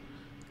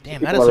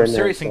 Damn, that People is are some in there,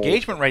 serious so-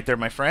 engagement right there,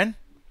 my friend.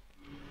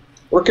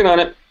 Working on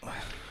it.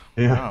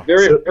 Yeah. Wow.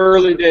 Very So-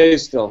 early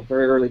days still.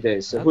 Very early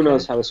days. So who Okay.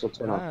 knows how this will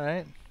turn All out.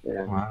 right.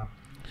 Yeah. Wow.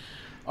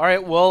 All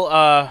right.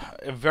 Well,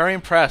 very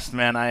impressed,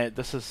 man.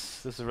 This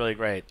is really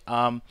great.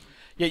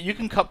 Yeah, you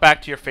can cut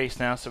back to your face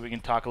now, so we can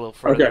talk a little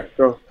further. Okay.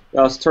 Go.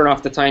 Now let's turn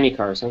off the tiny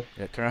cars, huh?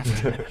 Yeah, turn on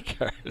the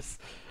cars.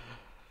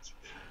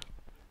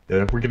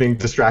 Yeah, we're getting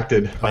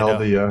distracted by I all know.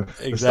 the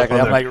stuff Exactly.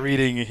 on I'm there. like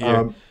reading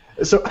here.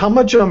 So how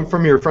much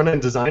from your front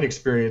end design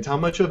experience, how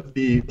much of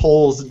the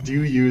polls do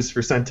you use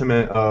for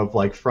sentiment of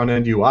like front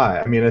end UI?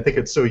 I mean, I think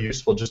it's so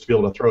useful just to be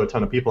able to throw a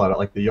ton of people at it,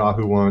 like the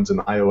Yahoo ones and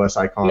the iOS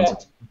icons. Yeah.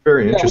 It's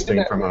very Yeah, we interesting do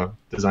that. from a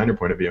designer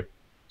point of view.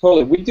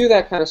 Totally. We do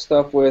that kind of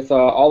stuff with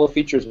all the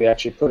features we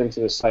actually put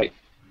into the site.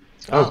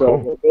 Oh, So cool.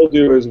 what we'll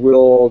do is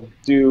we'll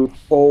do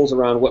polls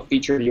around what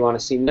feature do you want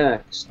to see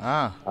next.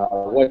 Ah.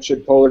 What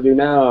should Polar do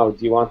now?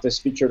 Do you want this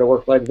feature to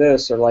work like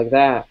this or like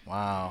that?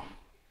 Wow.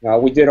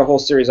 We did a whole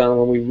series on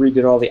when we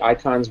redid all the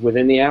icons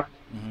within the app.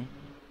 Mhm.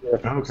 There are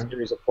Oh, a okay.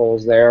 series of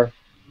polls there.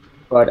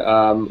 But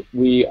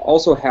we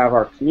also have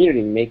our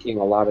community making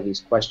a lot of these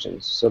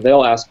questions. So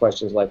they'll ask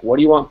questions like, what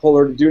do you want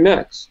Polar to do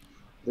next?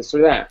 This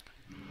or that.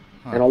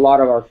 Huh. And a lot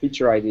of our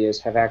feature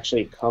ideas have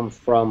actually come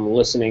from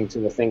listening to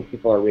the thing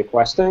people are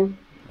requesting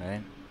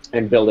Right.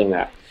 and building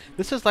that.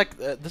 This is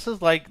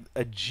like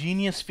a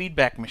genius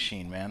feedback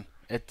machine, man.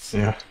 It's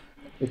Yeah.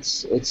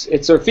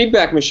 It's a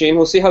feedback machine.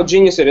 We'll see how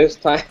genius it is.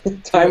 Time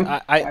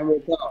I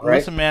will tell, right?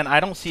 Listen, man, I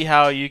don't see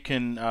how you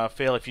can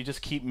fail if you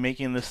just keep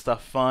making this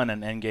stuff fun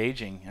and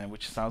engaging,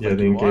 which sounds Yeah, like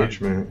the you are.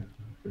 engagement,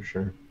 for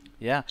sure.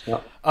 Yeah.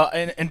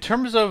 Yeah. In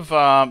terms of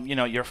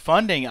your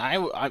funding,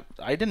 I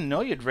didn't know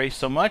you'd raised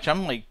so much.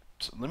 I'm like,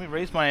 let me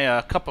raise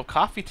my cup of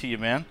coffee to you,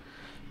 man.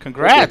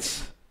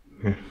 Congrats.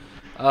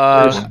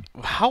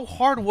 How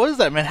hard was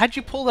that, man? How'd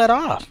you pull that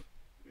off?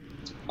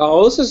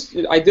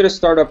 I did a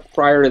startup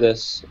prior to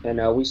this,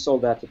 and we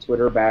sold that to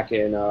Twitter back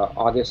in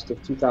August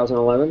of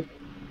 2011.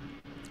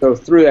 So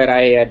through that,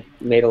 I had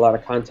made a lot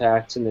of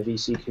contacts in the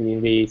VC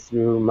community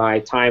through my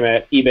time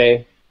at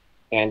eBay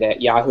and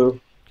at Yahoo.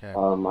 Okay.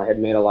 I had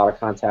made a lot of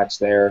contacts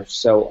there.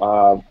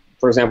 So,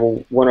 for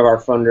example, one of our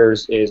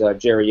funders is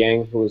Jerry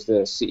Yang, who is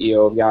the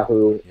CEO of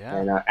Yahoo, Yeah.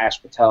 and Ash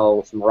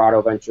Patel from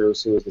Murado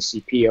Ventures, who is the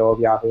CPO of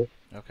Yahoo.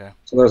 Okay.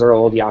 So those are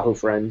old Yahoo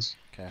friends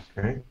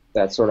Right?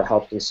 that sort of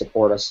helped and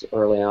support us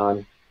early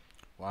on.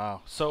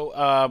 Wow. So,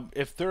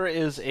 if there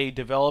is a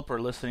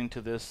developer listening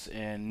to this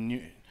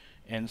in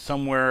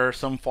somewhere,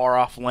 some far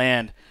off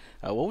land,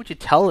 what would you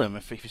tell him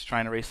if he's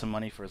trying to raise some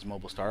money for his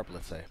mobile startup,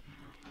 let's say?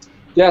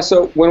 Yeah,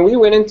 so when we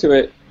went into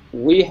it,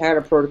 we had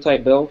a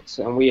prototype built,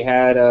 and we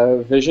had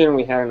a vision,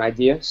 we had an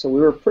idea, so we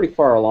were pretty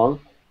far along.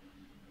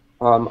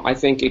 I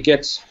think it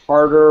gets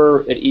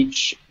harder at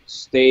each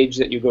stage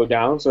that you go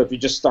down. So if you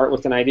just start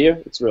with an idea,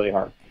 it's really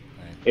hard.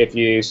 Right. If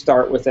you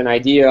start with an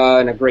idea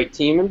and a great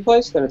team in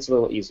place, then it's a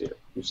little easier.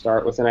 If you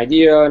start with an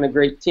idea and a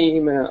great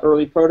team and an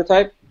early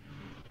prototype,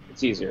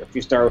 it's easier. If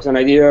you start with an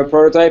idea, a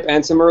prototype,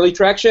 and some early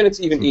traction, it's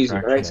even Some easier,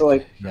 traction. right? So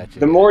like, Gotcha.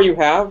 the more you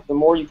have, the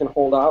more you can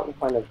hold out and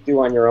kind of do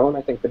on your own.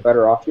 I think the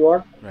better off you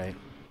are, Right.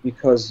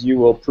 because you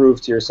will prove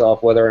to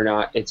yourself whether or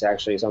not it's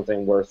actually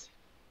something worth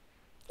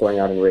going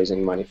out and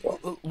raising money for.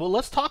 Well,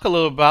 let's talk a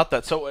little about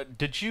that. So,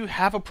 did you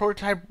have a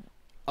prototype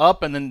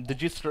up, and then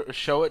did you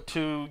show it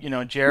to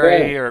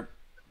Jerry, Yeah. or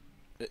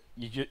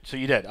so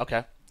you did?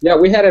 Okay. Yeah,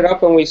 we had it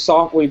up and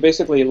we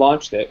basically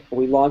launched it.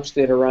 We launched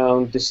it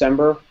around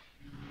December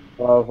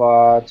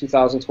of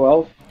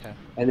 2012, Okay.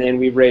 and then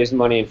we raised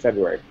money in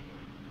February.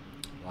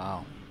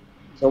 Wow.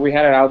 So we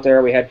had it out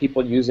there. We had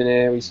people using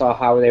it. We saw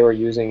how they were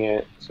using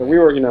it. So we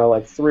were,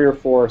 like 3 or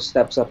 4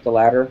 steps up the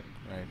ladder,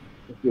 Right.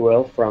 if you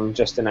will, from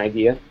just an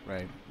idea.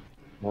 Right.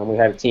 We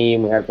had a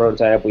team. We had a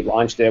prototype. We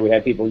launched it. We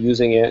had people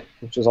using it,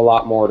 which is a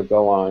lot more to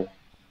go on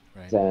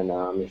Right. than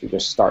if you're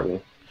just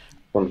starting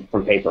from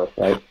paper,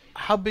 right?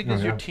 How big Oh,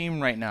 is your yeah. team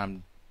right now?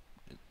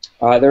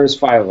 There's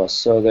 5 of us.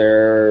 So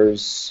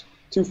there's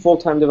 2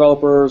 full-time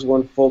developers,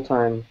 1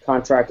 full-time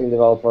contracting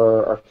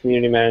developer, our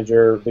community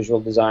manager, visual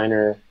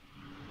designer,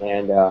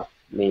 and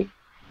me.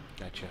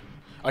 Gotcha.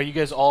 Are you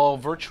guys all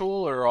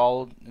virtual or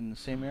all in the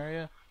same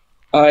area?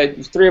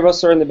 3 of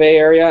us are in the Bay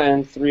Area,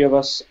 and 3 of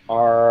us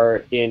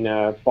are in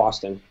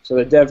Boston. So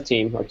the dev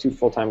team are 2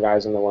 full-time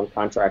guys, and the 1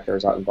 contractor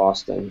is out in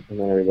Boston, and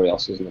then everybody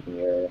else is in the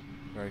Bay Area.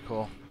 Very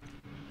cool.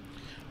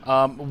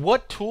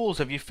 What tools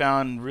have you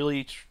found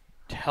really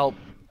to help,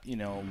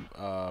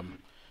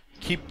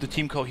 keep the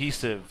team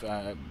cohesive?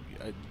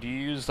 Do you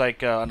use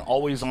like an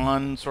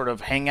always-on sort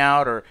of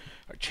hangout or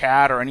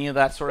chat or any of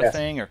that sort of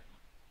thing? Or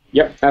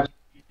Yep.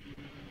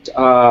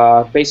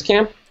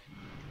 Basecamp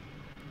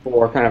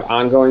for kind of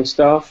ongoing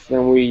stuff.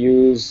 Then we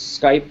use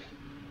Skype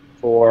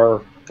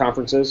for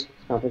conference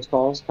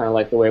calls, kind of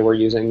like the way we're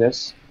using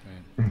this.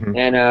 Right. Mm-hmm.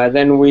 And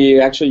then we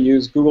actually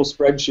use Google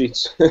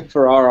Spreadsheets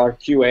for our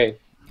QA.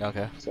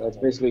 Okay. So it's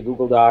basically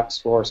Google Docs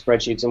for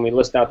spreadsheets, and we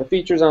list out the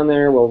features on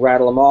there. We'll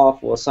rattle them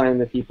off. We'll assign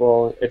the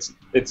people. It's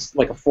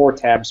like a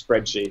 4-tab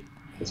spreadsheet.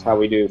 That's how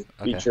we do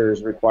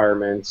features,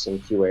 requirements,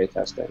 and QA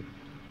testing.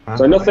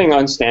 So nothing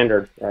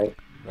unstandard, right?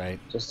 Right.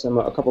 Just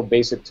a couple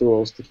basic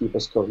tools to keep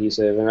us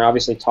cohesive, and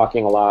obviously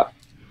talking a lot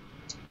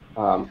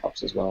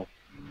helps as well.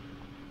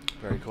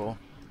 Very cool.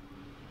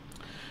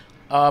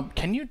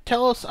 Can you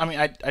tell us? I mean,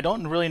 I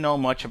don't really know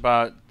much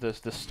about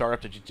this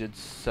startup that you did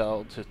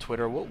sell to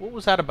Twitter. What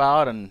was that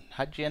about, and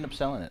how did you end up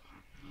selling it?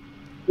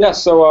 Yeah,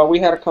 so we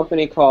had a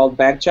company called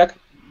BagCheck,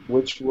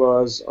 which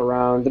was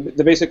around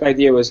the basic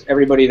idea was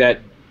everybody that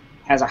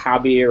has a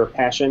hobby or a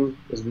passion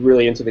is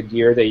really into the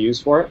gear they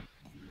use for it,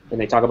 and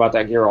they talk about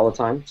that gear all the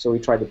time. So we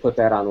tried to put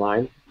that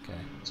online. Okay.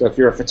 So if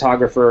you're a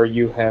photographer,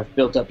 you have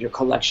built up your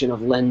collection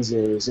of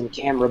lenses and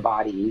camera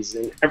bodies,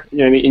 and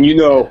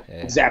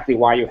exactly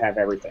why you have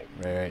everything.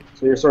 Right.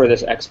 So you're sort of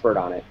this expert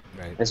on it.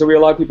 Right. And so we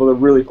allow people to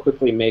really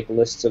quickly make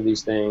lists of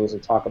these things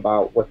and talk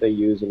about what they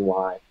use and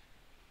why.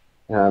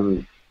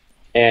 And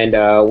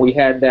we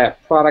had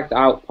that product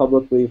out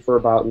publicly for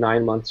about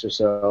 9 months or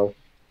so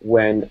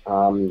when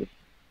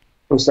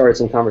we started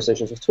some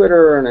conversations with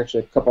Twitter and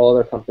actually a couple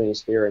other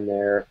companies here and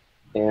there.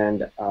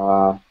 And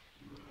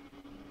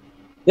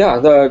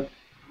the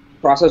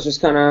process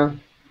just kind of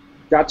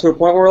got to a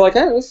point where we're like,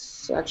 hey,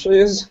 this actually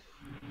is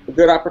a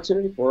good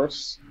opportunity for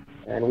us,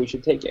 and we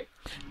should take it.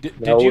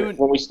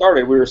 When we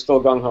started, we were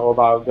still gung-ho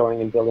about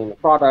going and building the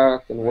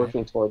product and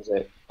working towards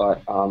it,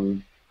 but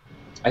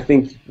I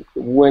think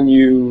when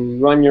you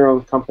run your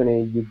own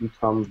company, you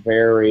become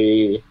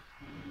very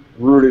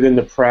rooted in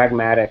the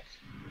pragmatic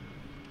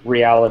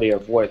reality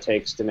of what it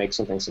takes to make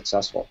something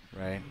successful.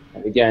 Right.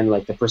 And again,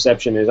 like the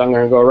perception is, I'm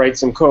going to go write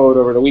some code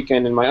over the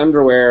weekend in my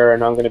underwear,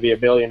 and I'm going to be a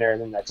billionaire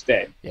the next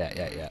day.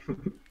 Yeah.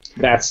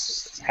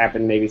 That's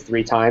happened maybe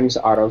 3 times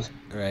out of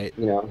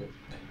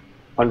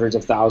hundreds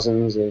of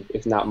thousands,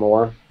 if not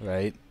more.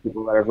 Right.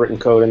 People that have written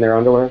code in their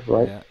underwear,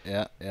 right?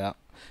 Yeah.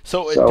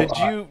 So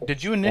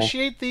did you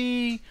initiate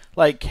the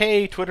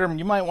hey Twitter,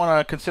 you might want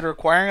to consider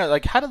acquiring it?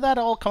 Like, how did that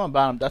all come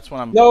about? That's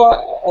what I'm. No,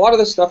 a lot of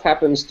this stuff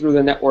happens through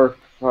the network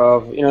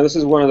of this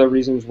is one of the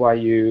reasons why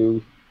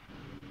you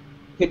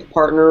pick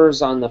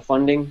partners on the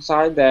funding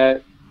side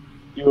that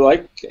you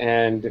like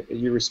and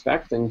you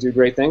respect and do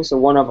great things. So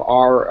one of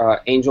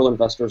our angel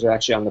investors are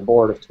actually on the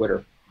board of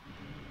Twitter.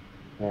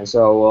 And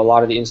so a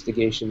lot of the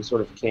instigation sort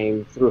of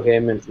came through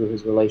him and through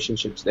his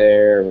relationships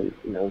there, and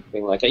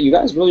being like, hey, you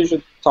guys really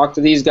should talk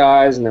to these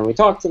guys, and then we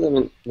talk to them,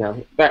 and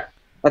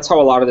that's how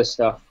a lot of this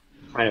stuff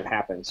kind of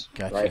happens.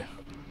 Gotcha. Right?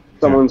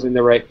 Someone's in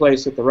the right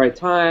place at the right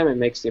time and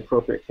makes the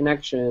appropriate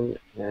connection,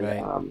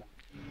 and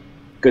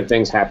good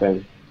things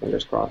happen.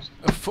 Fingers crossed.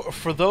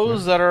 For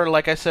those that are,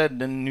 like I said,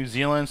 in New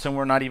Zealand,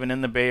 somewhere not even in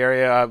the Bay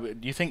Area,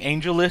 do you think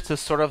AngelList is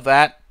sort of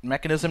that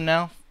mechanism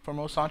now for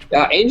most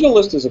entrepreneurs?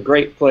 AngelList is a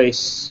great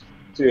place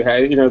to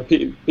have.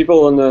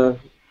 People in the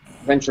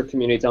venture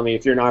community tell me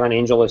if you're not on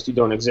AngelList, you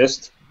don't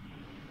exist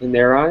in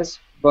their eyes.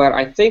 But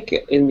I think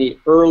in the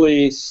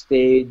early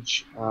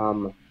stage,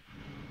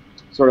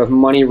 sort of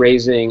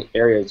money-raising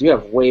areas, you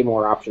have way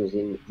more options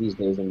these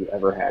days than you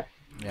ever had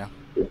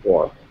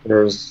before.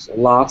 There's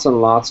lots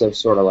and lots of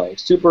sort of like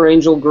super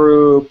angel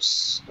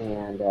groups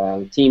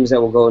and teams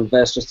that will go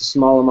invest just a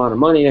small amount of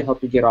money to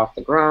help you get off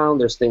the ground.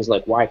 There's things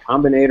like Y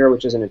Combinator,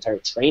 which is an entire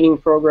training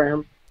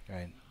program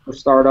for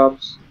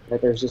startups.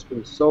 That there's just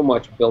been so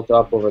much built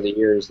up over the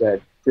years that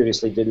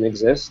previously didn't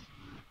exist,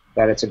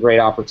 that it's a great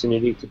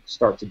opportunity to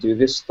start to do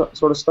this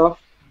sort of stuff.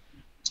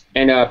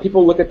 And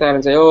people look at that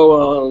and say, oh,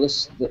 well,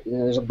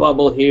 there's a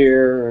bubble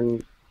here,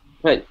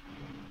 but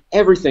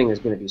everything is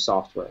going to be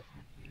software.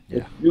 Yeah.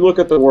 If you look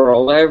at the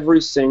world,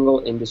 every single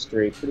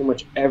industry, pretty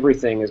much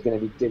everything is going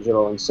to be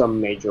digital in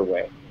some major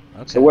way.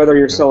 Okay. So whether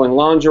you're selling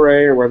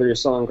lingerie, or whether you're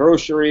selling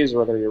groceries, or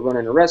whether you're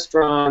running a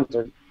restaurant,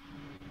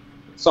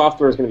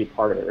 software is going to be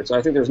part of it. So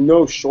I think there's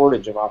no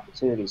shortage of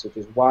opportunities, which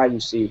is why you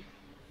see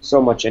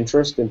so much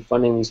interest in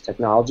funding these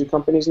technology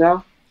companies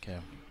now. Okay.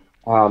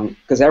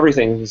 Because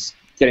everything is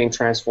getting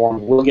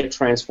transformed, will get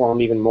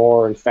transformed even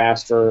more and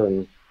faster,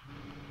 and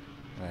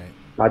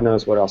God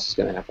knows what else is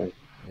going to happen.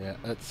 Yeah,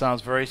 that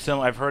sounds very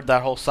similar. I've heard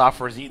that whole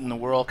software is eating the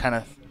world kind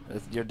of.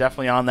 You're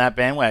definitely on that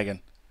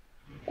bandwagon.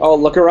 Oh,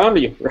 look around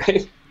you,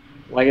 right?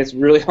 Like, it's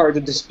really hard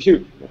to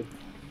dispute.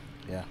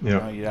 Yeah, Yeah,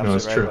 no, you're no,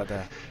 it's absolutely true. right about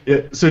that.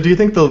 Yeah. So do you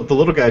think the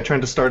little guy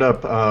trying to start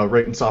up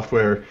writing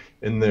software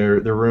in their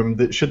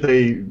room, should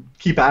they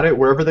keep at it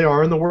wherever they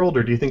are in the world,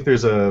 or do you think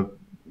there's a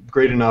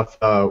great enough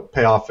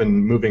payoff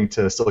in moving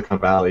to Silicon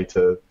Valley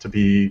to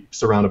be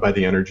surrounded by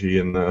the energy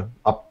and the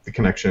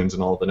connections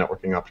and all the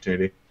networking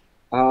opportunity?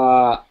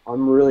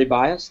 I'm really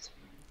biased.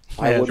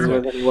 I wouldn't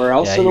live anywhere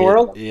else in the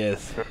world.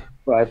 Yes.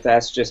 But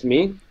that's just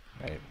me.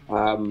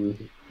 Right.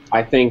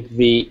 I think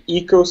the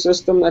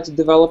ecosystem that's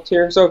developed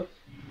here. So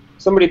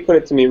somebody put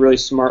it to me really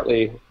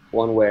smartly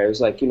one way. It was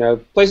like,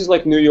 places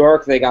like New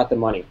York, they got the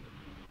money.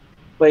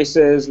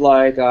 Places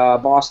like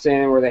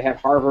Boston, where they have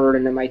Harvard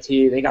and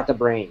MIT, they got the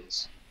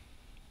brains.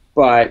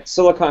 But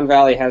Silicon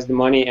Valley has the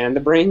money and the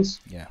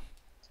brains. Yeah.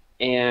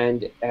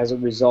 And as a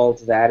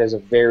result, that is a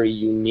very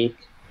unique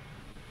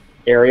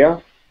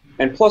area.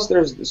 And plus,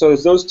 there's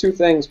those two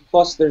things.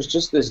 Plus, there's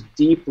just this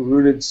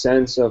deep-rooted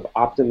sense of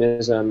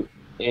optimism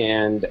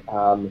and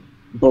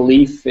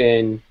belief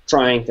in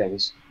trying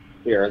things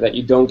here that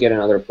you don't get in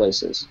other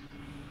places.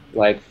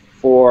 Like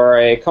for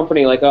a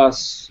company like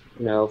us,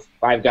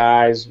 5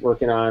 guys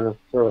working on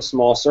sort of a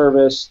small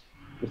service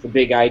with a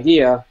big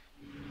idea,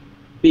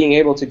 being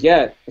able to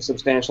get a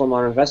substantial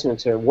amount of investment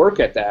to work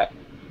at that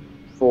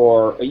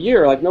for a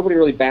year, like nobody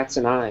really bats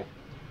an eye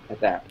at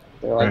that.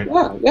 They're like,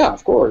 yeah,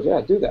 of course, yeah,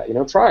 do that.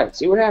 Try it,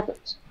 see what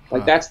happens.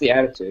 Like that's the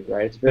attitude,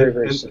 right? It's very,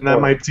 very and that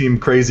might seem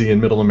crazy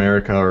in Middle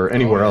America or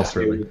anywhere else,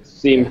 really. It would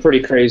seem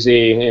pretty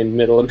crazy in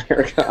Middle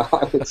America,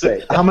 I would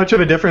say. How much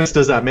of a difference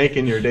does that make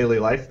in your daily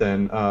life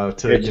then?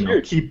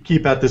 To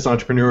keep at this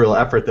entrepreneurial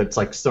effort that's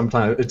like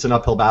sometimes it's an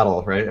uphill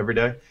battle, right? Every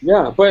day.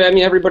 Yeah, but I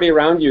mean, everybody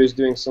around you is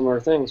doing similar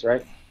things,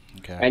 right?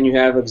 Okay. And you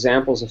have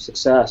examples of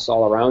success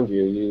all around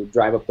you. You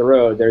drive up the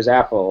road, there's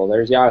Apple,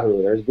 there's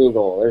Yahoo, there's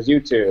Google, there's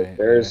YouTube,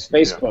 there's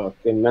Facebook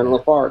in Menlo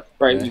Park,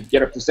 right? Yeah. You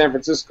get up to San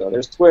Francisco,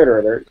 there's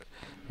Twitter,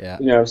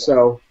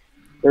 so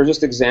they're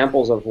just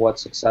examples of what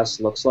success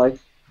looks like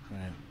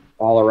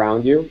all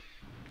around you.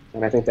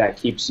 And I think that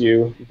keeps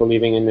you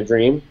believing in the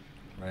dream.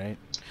 Right.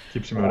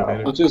 Keeps you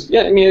motivated. Which is,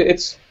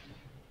 it's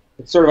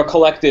sort of a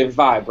collective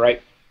vibe,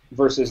 right?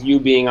 Versus you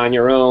being on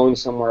your own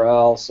somewhere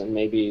else and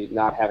maybe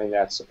not having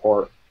that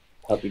support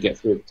help you get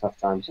through the tough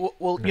times.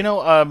 Well,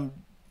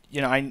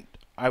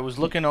 I was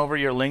looking over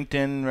your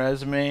LinkedIn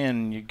resume,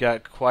 and you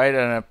got quite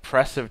an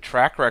impressive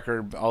track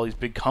record. All these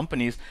big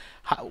companies.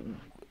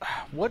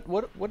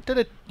 What did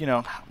it?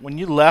 When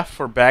you left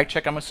for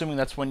BagCheck, I'm assuming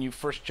that's when you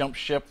first jumped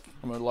ship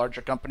from a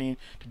larger company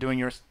to doing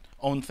your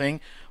own thing.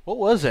 What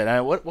was it?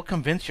 What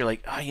convinced you?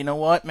 Like, you know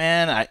what,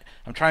 man?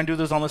 I'm trying to do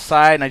this on the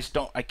side, and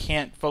I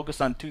can't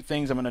focus on two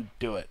things. I'm gonna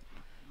do it.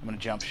 I'm gonna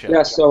jump ship.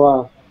 Yeah.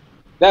 So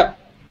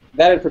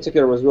that in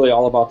particular was really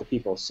all about the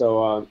people.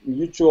 So a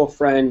mutual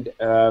friend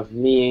of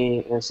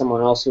me and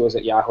someone else who was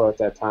at Yahoo at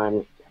that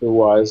time, who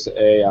was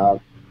the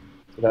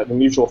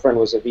mutual friend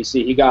was a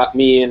VC. He got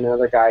me and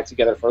another guy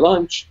together for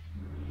lunch,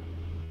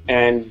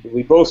 and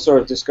we both sort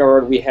of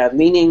discovered we had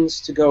leanings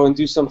to go and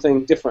do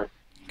something different,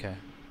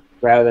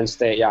 rather than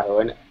stay at Yahoo.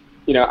 And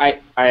I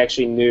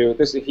actually knew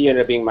this. He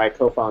ended up being my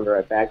co-founder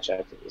at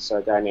BagCheck. It's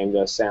a guy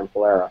named Sam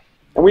Polera,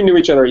 and we knew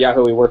each other at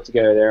Yahoo. We worked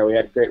together there. We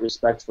had great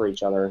respect for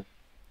each other,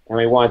 and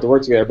we wanted to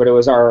work together. But it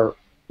was our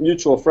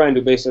mutual friend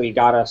who basically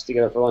got us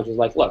together for lunch. He was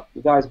like, "Look,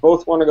 you guys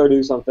both want to go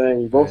do something.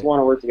 You both want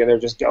to work together.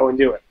 Just go and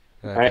do it."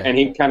 Okay. Right? And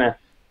he kind of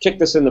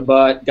kicked us in the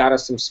butt, got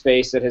us some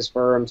space at his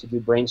firm to do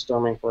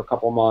brainstorming for a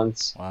couple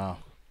months. Wow.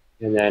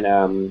 And then,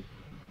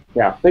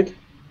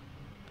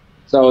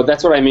 so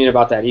that's what I mean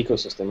about that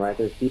ecosystem, right?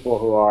 There's people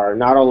who are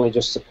not only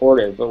just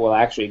supportive, but will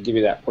actually give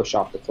you that push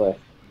off the cliff.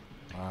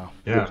 Wow.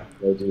 Yeah.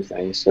 They do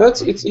things. So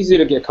it's easy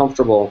to get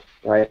comfortable,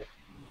 right?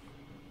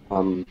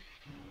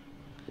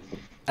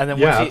 And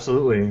then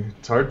absolutely.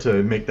 It's hard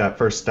to make that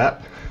first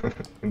step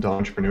into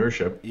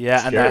entrepreneurship.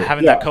 Yeah, and then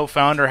having that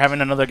co-founder,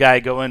 having another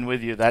guy go in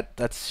with you,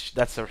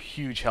 that's a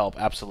huge help.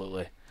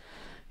 Absolutely.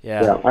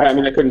 Yeah. I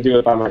mean, I couldn't do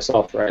it by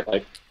myself, right?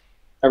 Like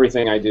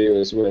everything I do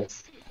is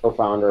with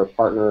co-founder,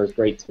 partners,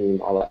 great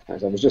team, all that kind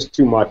of stuff. It's just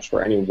too much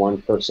for any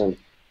one person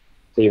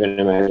to even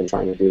imagine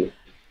trying to do.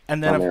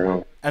 And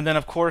then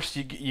of course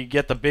you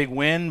get the big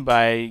win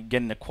by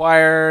getting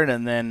acquired,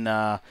 and then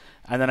I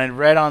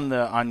read on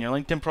your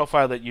LinkedIn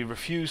profile that you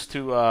refused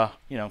to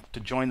to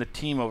join the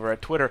team over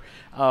at Twitter.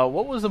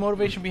 What was the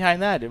motivation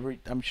behind that?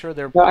 I'm sure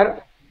they're. No,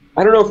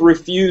 I don't know if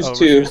refused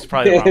to is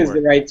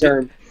the right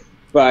term,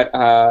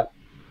 but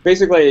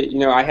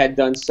basically, I had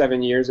done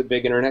 7 years at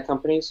big internet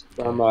companies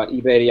from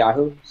eBay to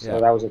Yahoo, so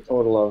that was a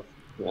total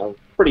of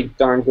pretty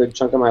darn good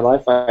chunk of my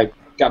life. I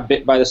got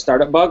bit by the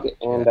startup bug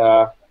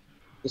and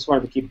just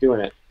wanted to keep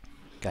doing it.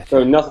 Gotcha.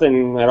 So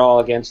nothing at all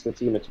against the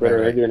team at Twitter.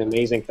 Right. They're doing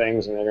amazing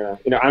things, and they're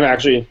gonna. I'm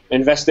actually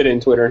invested in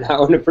Twitter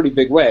now in a pretty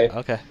big way.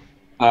 Okay.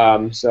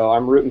 So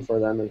I'm rooting for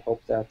them and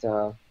hope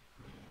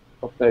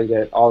they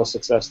get all the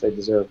success they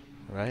deserve.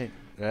 Right.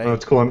 Right. Oh,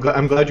 it's cool.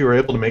 I'm glad you were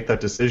able to make that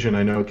decision.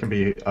 I know it can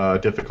be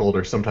difficult,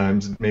 or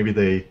sometimes maybe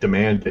they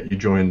demand that you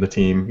join the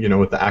team,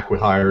 with the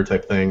acqui-hire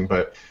type thing.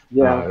 But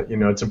Yeah.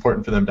 it's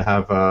important for them to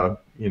have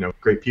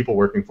great people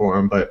working for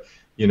them. But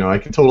I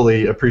can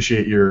totally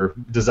appreciate your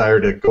desire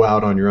to go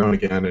out on your own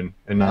again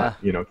and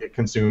not get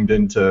consumed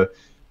into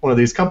one of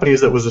these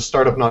companies that was a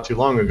startup not too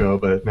long ago,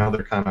 but now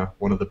they're kind of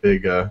one of the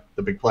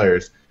big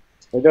players.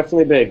 They're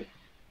definitely big.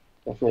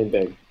 Definitely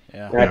big.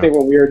 Yeah. And I think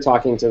when we were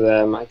talking to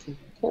them, I can't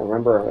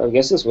remember. I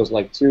guess this was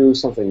like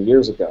 2-something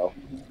years ago.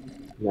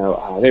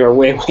 They were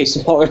way, way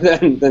smaller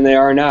than they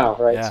are now,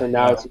 right? Yeah, so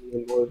now yeah. it's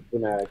even more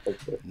dramatic.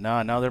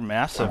 No, they're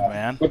massive,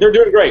 man. But they're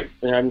doing great.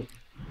 And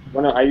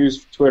I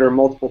use Twitter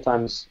multiple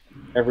times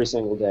every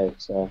single day.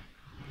 So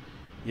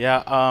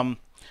Yeah.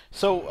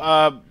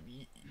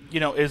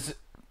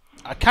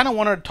 I kind of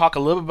wanted to talk a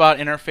little bit about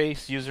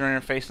interface, user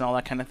interface, and all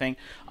that kind of thing.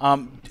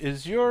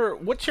 What's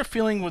your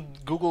feeling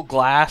with Google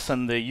Glass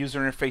and the user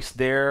interface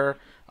there?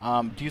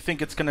 Do you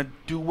think it's going to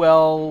do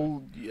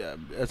well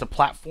as a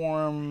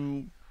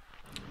platform?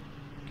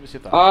 Give us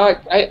your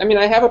thoughts.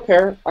 I have a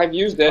pair. I've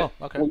used it. Oh,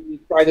 okay. We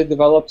tried to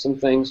develop some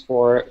things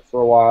for it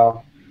for a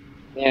while,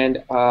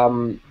 and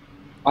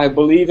I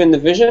believe in the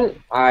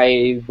vision.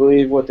 I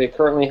believe what they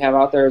currently have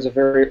out there is a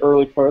very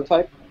early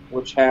prototype,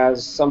 which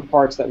has some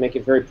parts that make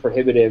it very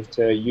prohibitive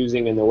to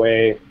using in the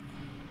way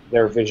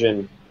their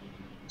vision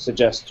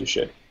suggests you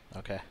should.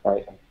 Okay.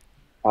 Right.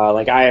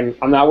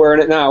 I'm not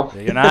wearing it now.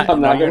 You're not. I'm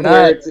not No, going to you're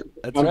wear not.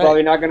 it. That's I'm right.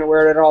 probably not going to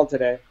wear it at all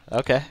today.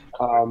 Okay.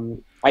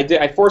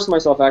 I forced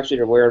myself actually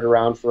to wear it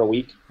around for a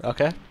week.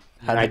 Okay.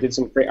 And I did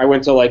I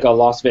went to like a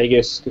Las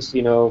Vegas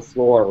casino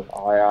floor.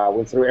 I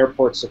went through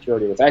airport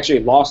security with. I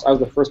was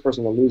the first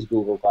person to lose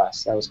Google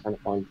Glass. That was kind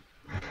of fun.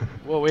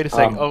 Well, wait a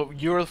second.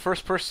 You were the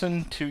first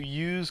person to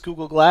use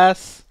Google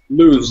Glass?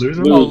 Lose.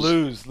 Oh,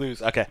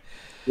 lose. Okay.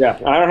 Yeah,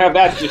 I don't have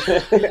that.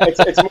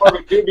 it's more of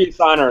a dubious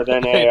honor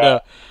than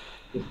a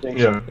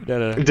distinction. Yeah.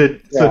 No.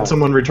 Did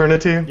someone return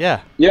it to you?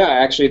 Yeah. Yeah,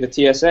 actually,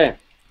 the TSA.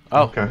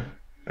 Oh. Okay.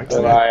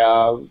 So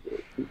Excellent.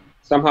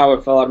 somehow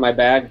it fell out of my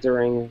bag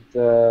during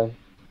the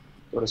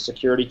sort of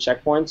security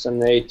checkpoints,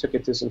 and they took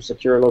it to some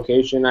secure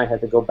location. I had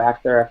to go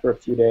back there after a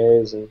few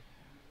days and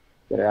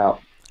get it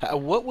out.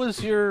 What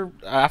was your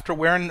after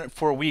wearing it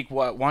for a week?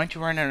 Why aren't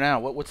you wearing it now?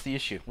 What's the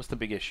issue? What's the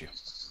big issue?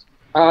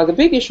 The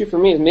big issue for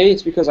me is maybe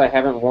it's because I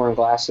haven't worn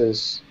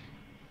glasses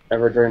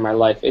ever during my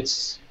life.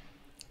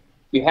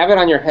 You have it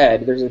on your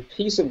head. There's a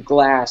piece of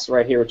glass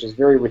right here which is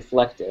very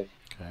reflective.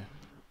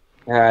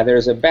 Okay.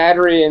 There's a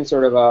battery and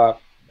sort of a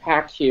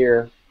pack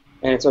here,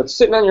 and so it's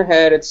sitting on your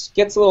head. It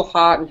gets a little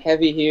hot and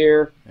heavy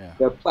here. Yeah.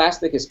 The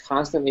plastic is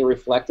constantly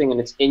reflecting, and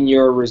it's in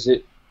your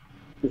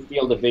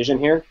field of vision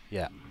here.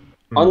 Yeah.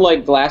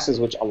 Unlike glasses,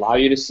 which allow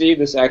you to see,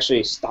 this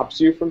actually stops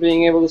you from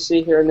being able to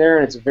see here and there,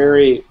 and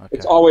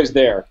it's always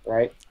there,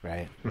 right?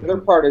 Right. The other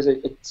part is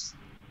it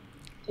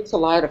takes a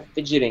lot of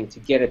fidgeting to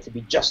get it to be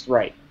just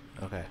right.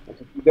 Okay.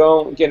 Like if you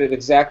don't get it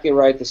exactly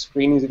right, the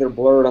screen is either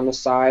blurred on the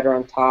side or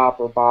on top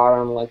or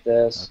bottom like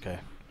this. Okay.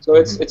 So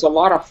it's a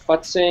lot of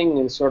futzing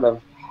and sort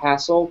of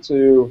hassle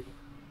to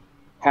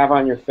have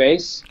on your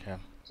face. Okay.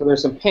 So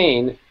there's some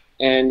pain,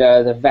 and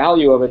the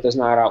value of it does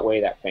not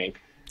outweigh that pain.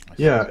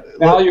 Yeah. The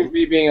value of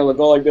me being able to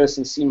go like this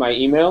and see my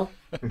email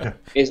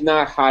is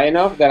not high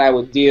enough that I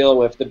would deal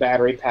with the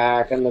battery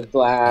pack and the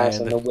glass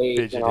and the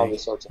weight and all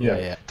these sorts of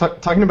things. Yeah.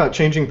 Talking about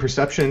changing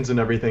perceptions and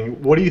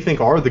everything, what do you think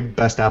are the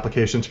best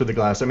applications for the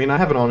glass? I mean, I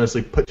haven't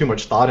honestly put too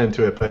much thought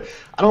into it, but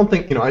I don't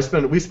think,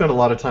 we spend a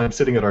lot of time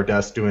sitting at our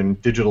desk doing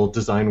digital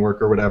design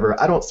work or whatever.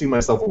 I don't see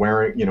myself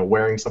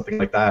wearing something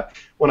like that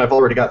when I've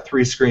already got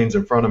 3 screens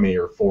in front of me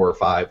or 4 or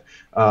 5.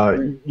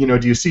 Do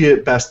you see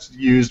it best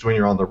used when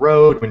you're on the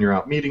road, when you're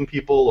out meeting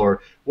people,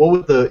 or what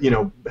would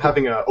the,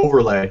 having an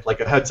overlay,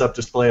 like a heads-up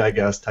display, I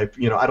guess, type,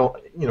 I don't,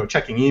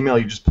 checking email,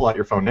 you just pull out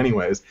your phone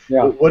anyways.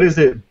 Yeah. What is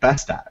it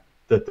best at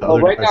that the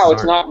other right devices now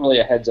it's aren't? not really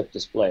a heads-up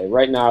display.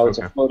 Right now it's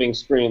Okay. a floating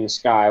screen in the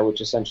sky, which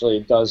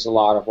essentially does a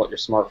lot of what your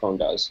smartphone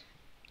does,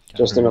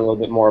 just in a little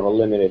bit more of a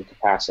limited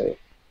capacity.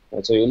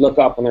 And so you look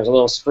up and there's a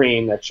little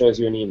screen that shows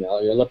you an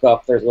email. You look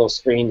up, there's a little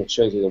screen that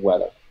shows you the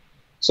weather.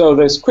 So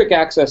this quick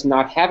access,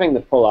 not having to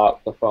pull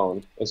out the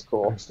phone, is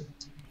cool.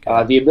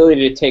 The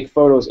ability to take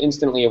photos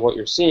instantly of what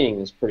you're seeing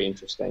is pretty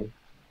interesting.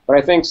 But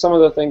I think some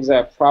of the things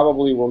that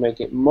probably will make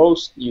it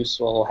most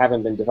useful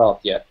haven't been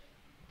developed yet.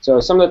 So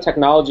some of the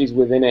technologies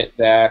within it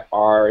that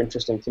are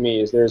interesting to me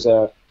is there's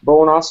a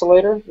bone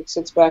oscillator that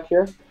sits back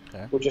here,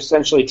 which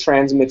essentially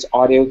transmits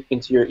audio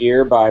into your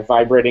ear by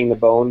vibrating the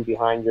bone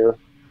behind your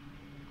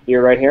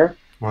ear right here,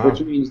 which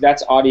means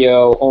that's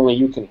audio only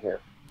you can hear.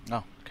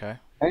 Oh, okay.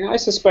 And I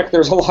suspect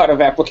there's a lot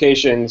of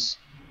applications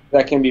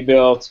that can be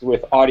built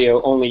with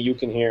audio only you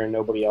can hear and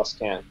nobody else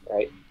can,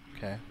 right?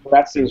 Okay. Well,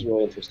 that seems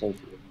really interesting to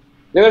me.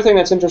 The other thing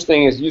that's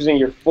interesting is using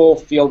your full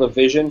field of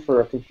vision for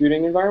a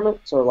computing environment,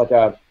 sort of like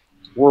a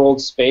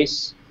world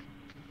space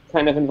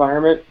kind of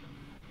environment.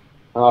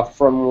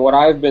 From what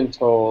I've been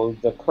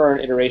told, the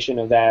current iteration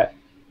of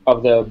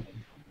the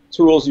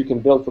tools you can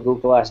build for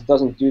Google Glass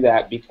doesn't do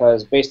that,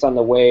 because based on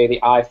the way the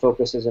eye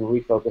focuses and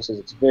refocuses,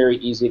 it's very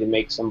easy to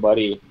make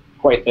somebody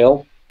quite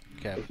ill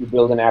if you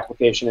build an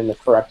application in the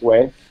correct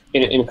way,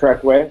 in an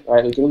incorrect way,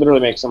 right? You can literally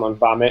make someone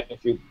vomit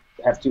if you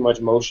have too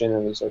much motion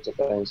and these sorts of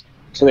things.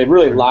 So they've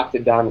really locked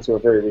it down into a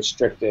very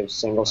restrictive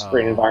single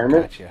screen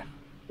environment. Gotcha.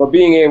 But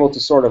being able to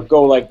sort of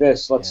go like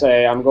this, let's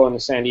say I'm going to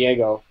San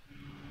Diego,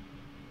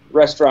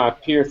 restaurant,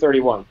 Pier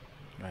 31,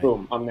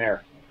 boom, I'm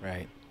there.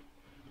 Right.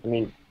 I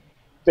mean,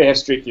 they have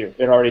Street View.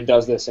 It already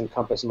does this in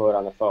compass mode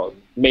on the phone.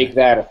 Make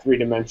that a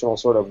three-dimensional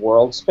sort of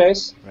world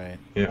space, right.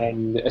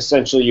 And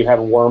essentially you have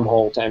a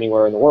wormhole to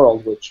anywhere in the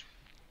world, which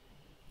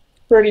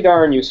is pretty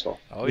darn useful.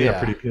 Oh yeah,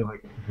 pretty appealing.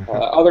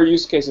 Other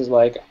use cases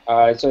like,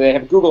 so they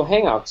have Google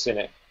Hangouts in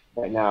it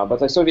right now,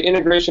 but so the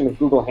integration of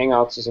Google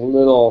Hangouts is a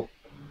little,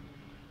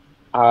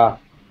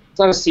 it's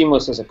not as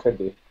seamless as it could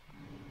be.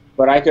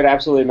 But I could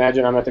absolutely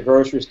imagine I'm at the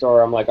grocery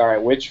store, I'm like, all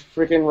right, which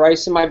freaking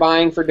rice am I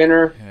buying for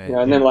dinner? Right. You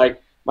know, and then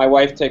like my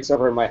wife takes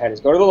over in my head, is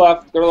go to the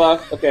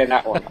left, okay,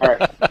 that one. All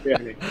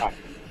right.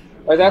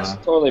 But that's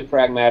totally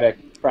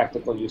pragmatic,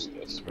 practical use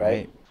case,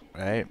 right?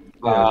 Right.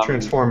 Yeah,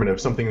 transformative,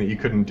 something that you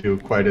couldn't do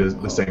quite as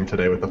the same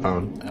today with the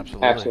phone.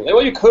 Absolutely.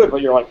 Well, you could,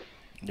 but you're like,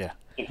 yeah.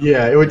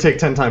 Yeah, it would take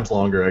 10 times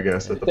longer, I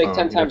guess, with the phone. It'd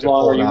take 10 times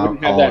longer. You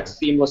wouldn't have that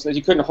seamlessness.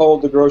 You couldn't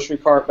hold the grocery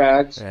cart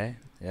bags. Right.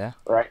 Yeah.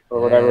 Right,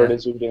 or whatever it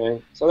is you're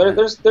doing. So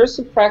there's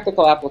some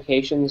practical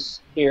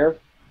applications here,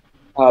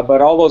 but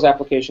all those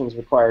applications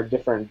require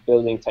different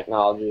building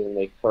technology than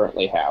they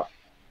currently have.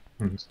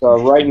 Mm-hmm.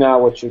 So right now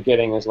what you're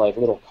getting is like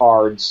little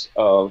cards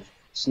of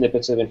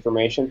snippets of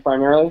information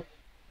primarily,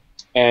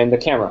 and the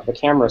camera. The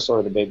camera is sort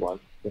of the big one,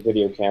 the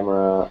video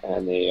camera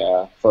and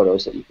the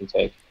photos that you can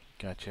take.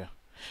 Gotcha.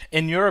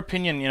 In your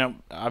opinion, you know,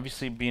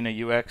 obviously being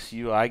a UX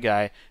UI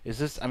guy, is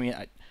this? I mean,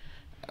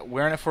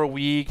 wearing it for a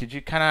week, did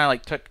you kind of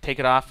like take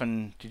it off,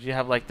 and did you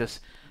have like this,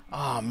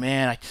 oh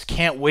man, I just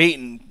can't wait,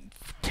 and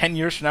 10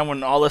 years from now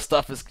when all this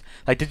stuff is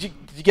like, did you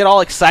get all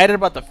excited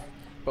about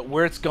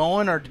where it's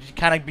going, or did you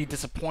kind of be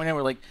disappointed?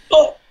 Or like,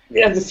 oh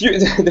yeah,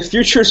 the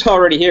future's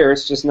already here.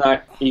 It's just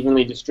not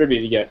evenly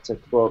distributed yet, to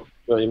quote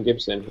William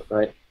Gibson,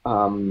 right?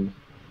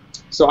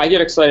 So I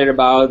get excited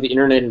about the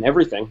internet and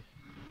everything,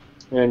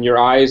 and your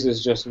eyes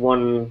is just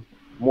one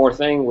more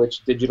thing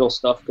which digital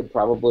stuff could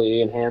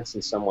probably enhance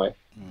in some way.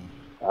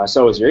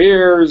 So is your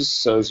ears,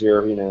 so is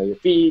your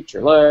feet,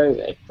 your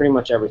legs, pretty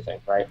much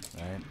everything, right?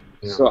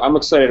 Yeah. So I'm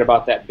excited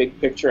about that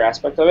big picture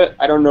aspect of it.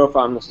 I don't know if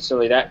I'm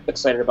necessarily that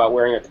excited about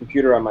wearing a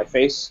computer on my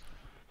face,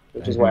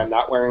 which is why I'm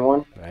not wearing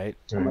one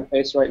on my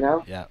face right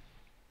now. Yeah.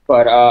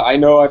 But I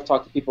know I've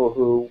talked to people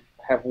who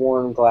have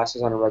worn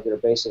glasses on a regular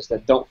basis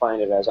that don't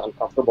find it as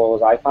uncomfortable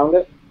as I found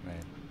it.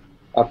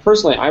 Right.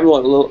 Personally,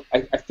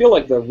 I feel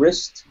like the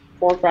wrist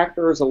form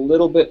factor is a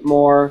little bit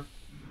more,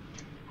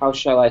 how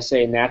shall I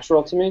say,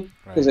 natural to me.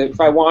 Because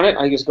if I want it,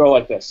 I just go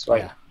like this,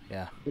 right?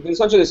 Yeah. It's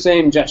essentially the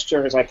same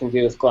gesture as I can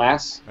do with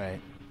glass,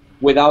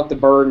 without the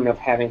burden of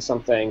having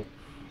something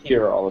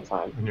here all the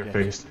time. In your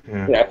face,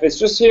 yeah. Yeah, if it's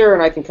just here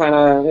and I can kind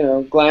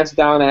of, glance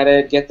down at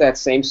it, get that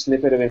same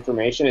snippet of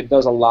information, it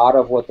does a lot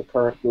of what the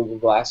current Google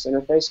Glass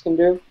interface can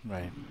do.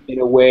 Right. In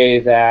a way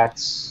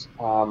that's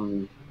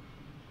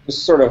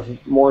just sort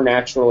of more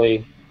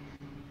naturally,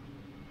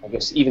 I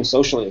guess, even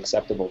socially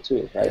acceptable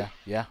too, right?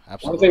 Yeah,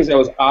 absolutely. One of the things that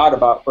was odd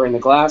about wearing the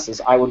glasses,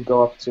 I would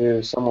go up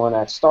to someone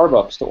at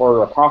Starbucks to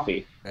order a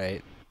coffee,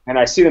 and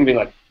I see them be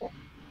like,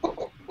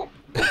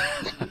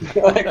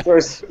 like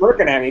they're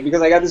smirking at me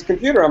because I got this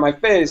computer on my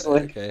face.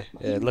 Like, yeah,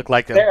 it looked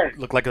like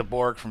a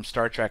Borg from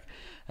Star Trek,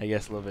 I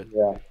guess, a little bit.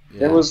 Yeah.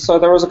 There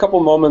was a couple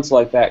moments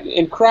like that.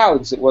 In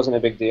crowds, it wasn't a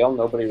big deal.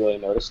 Nobody really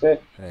noticed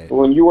it. But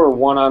when you were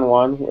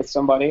one-on-one with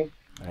somebody,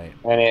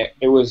 and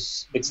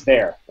it's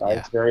there, right?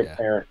 It's very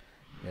apparent.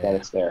 That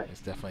it's there.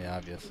 It's definitely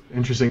obvious.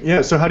 Interesting.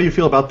 Yeah, so how do you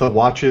feel about the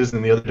watches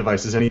and the other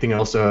devices? Anything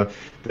else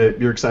that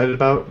you're excited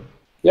about?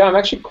 Yeah, I'm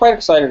actually quite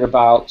excited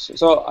about.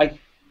 So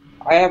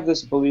I have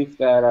this belief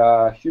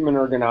that human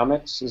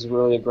ergonomics is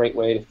really a great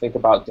way to think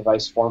about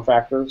device form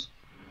factors.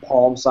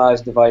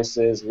 Palm-sized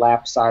devices,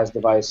 lap-sized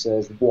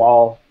devices,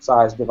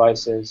 wall-sized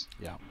devices.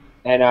 Yeah.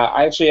 And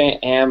I actually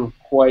am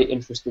quite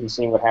interested in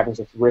seeing what happens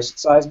with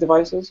wrist-sized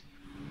devices.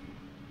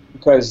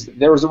 Because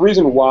there was a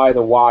reason why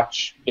the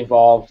watch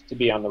evolved to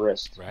be on the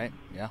wrist. Right,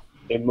 yeah.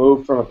 It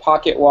moved from a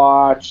pocket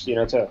watch,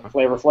 to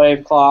Flavor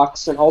Flav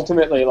clocks, and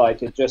ultimately,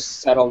 it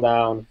just settled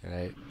down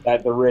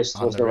that the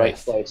wrist was the right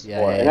place for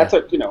it. And that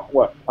took,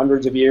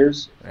 hundreds of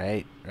years?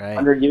 Right.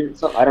 100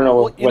 years? I don't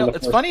know.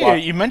 It's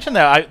funny you mentioned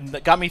that.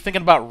 That got me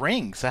thinking about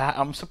rings.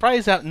 I'm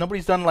surprised that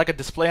nobody's done a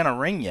display on a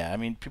ring yet. I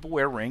mean, people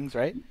wear rings,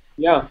 right?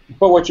 Yeah,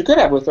 but what you could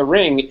have with a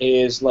ring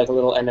is like a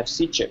little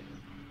NFC chip.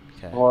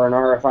 Or an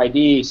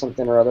RFID,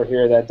 something or other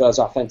here that does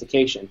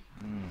authentication.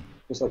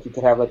 Just like you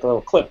could have a little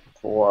clip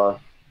for.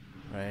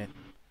 Right.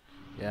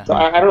 Yeah. So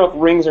I don't know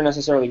if rings are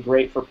necessarily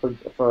great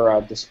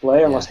for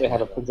display unless they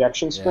have a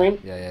projection screen.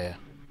 Yeah.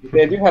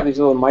 They do have these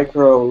little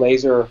micro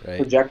laser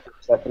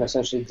projectors that can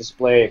essentially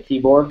display a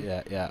keyboard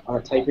on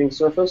a typing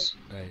surface.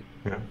 Right.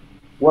 Yeah.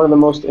 One of the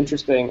most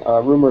interesting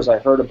rumors I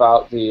heard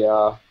about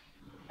the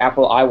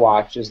Apple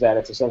iWatch is that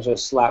it's essentially a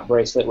slap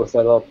bracelet with a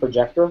little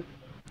projector.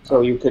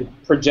 So you could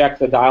project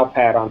the dial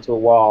pad onto a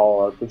wall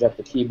or project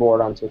the keyboard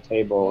onto a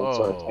table. And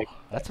sort of take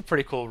that's a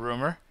pretty cool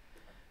rumor.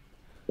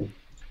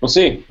 We'll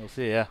see. We'll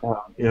see, yeah.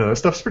 Yeah, that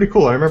stuff's pretty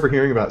cool. I remember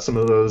hearing about some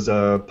of those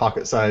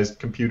pocket-sized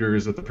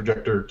computers with the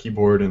projector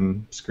keyboard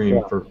and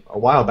screen for a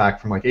while back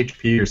from like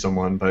HP or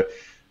someone, but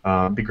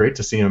it'd be great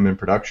to see them in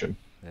production.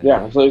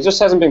 Yeah, so it just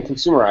hasn't been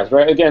consumerized,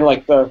 right? Again,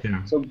 like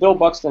so Bill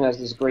Buxton has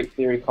this great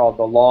theory called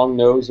the long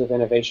nose of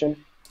innovation,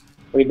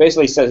 where he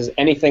basically says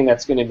anything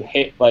that's going to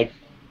hit like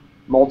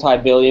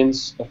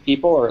multi-billions of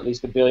people, or at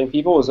least a billion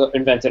people, was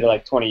invented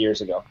like 20 years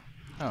ago.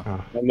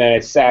 Oh. And then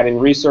it sat in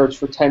research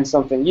for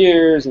 10-something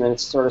years, and then it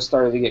sort of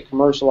started to get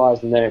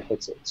commercialized, and then it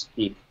hits its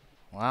peak.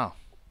 Wow.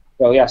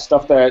 So yeah,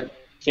 stuff that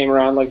came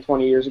around like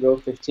 20 years ago,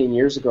 15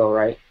 years ago,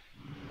 right?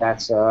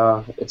 That's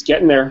it's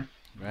getting there.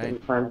 Right.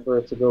 It's time for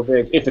it to go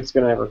big, if it's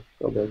going to ever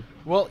go big.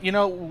 Well, you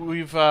know,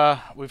 we've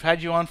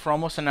had you on for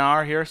almost an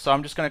hour here, so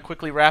I'm just going to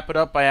quickly wrap it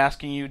up by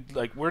asking you,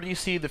 like, where do you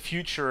see the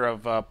future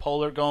of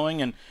Polar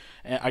going, and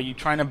are you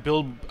trying to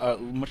build a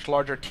much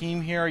larger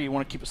team here? You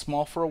want to keep it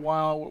small for a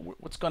while?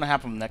 What's going to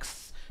happen in the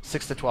next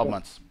 6 to 12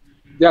 months?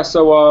 Yeah,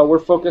 so we're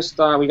focused.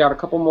 We got a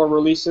couple more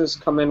releases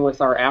coming with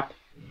our app.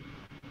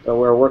 So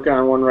we're working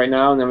on one right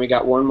now, and then we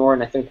got one more,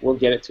 and I think we'll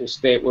get it to a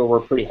state where we're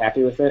pretty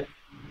happy with it,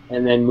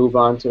 and then move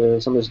on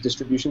to some of this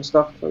distribution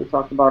stuff that we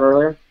talked about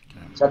earlier. Okay.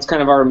 So that's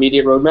kind of our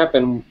immediate roadmap,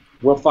 and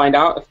we'll find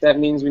out if that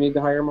means we need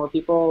to hire more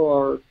people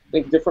or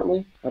think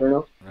differently. I don't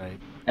know. Right.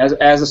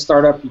 As a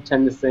startup, you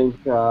tend to think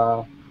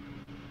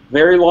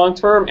very long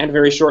term and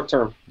very short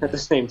term at the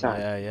same time.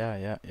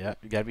 Yeah.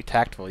 You got to be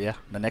tactful. Yeah.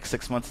 The next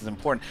 6 months is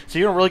important. So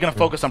you're really going to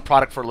focus on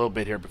product for a little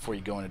bit here before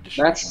you go into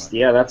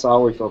distribution. That's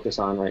all we focus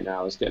on right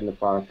now is getting the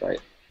product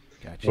right.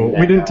 Gotcha. Well,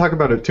 we didn't talk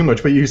about it too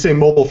much, but you say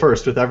mobile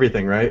first with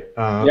everything, right?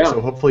 So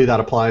hopefully that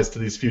applies to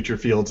these future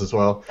fields as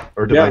well,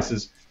 or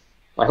devices.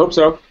 I hope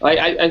so.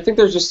 I think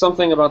there's just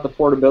something about the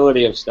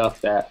portability of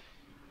stuff that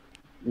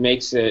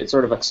makes it,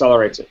 sort of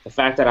accelerates it. The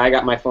fact that I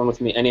got my phone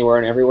with me anywhere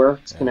and everywhere,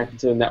 it's connected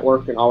to the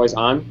network and always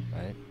on,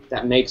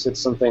 that makes it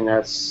something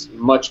that's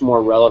much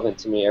more relevant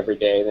to me every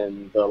day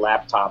than the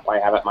laptop I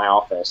have at my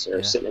office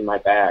or sitting in my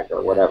bag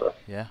or whatever.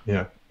 That's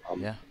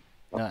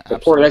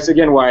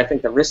again why I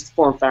think the wrist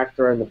form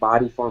factor and the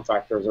body form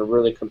factors are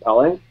really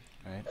compelling,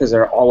 because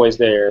they're always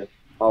there,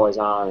 always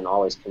on, and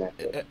always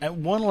connected.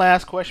 And one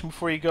last question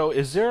before you go: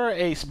 is there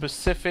a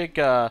specific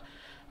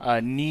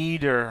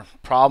need or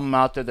problem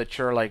out there that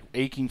you're like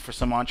aching for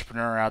some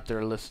entrepreneur out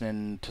there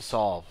listening to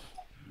solve?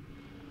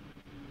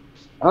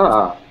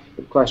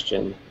 Good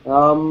question.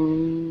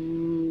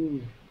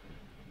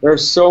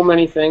 There's so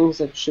many things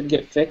that should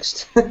get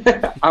fixed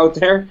out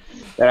there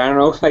that I don't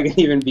know if I can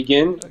even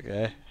begin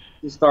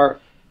to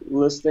start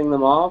listing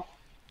them off.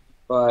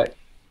 But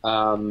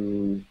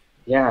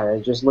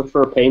just look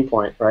for a pain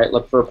point, right?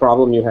 Look for a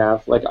problem you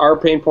have. Like our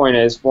pain point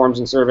is forms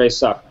and surveys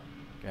suck.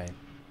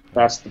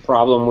 That's the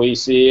problem we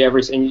see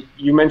and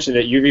you mentioned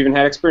it. You've even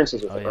had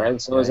experiences with it, right?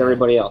 And so has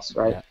everybody else,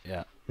 right?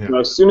 So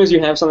as soon as you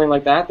have something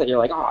like that you're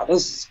like, oh,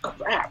 this is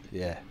crap.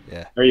 There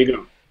you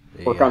go.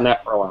 Work on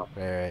that for a while.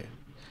 Right.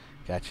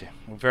 Gotcha.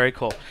 Well, very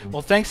cool.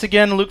 Well, thanks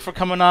again, Luke, for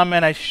coming on,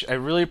 man. I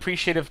really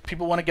appreciate it. If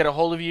people want to get a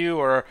hold of you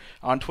or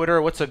on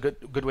Twitter, what's a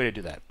good way to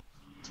do that?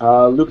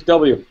 Luke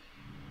W.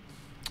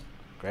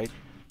 Great.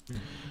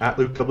 At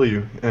Luke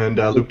W. And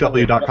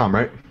lukew.com,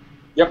 right?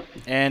 Yep.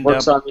 And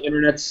works on the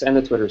internets and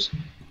the Twitters.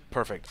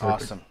 Perfect.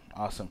 Awesome.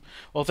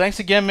 Well, thanks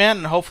again, man,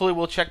 and hopefully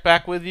we'll check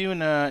back with you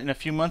in a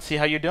few months, see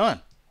how you're doing.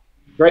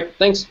 Great.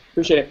 Thanks.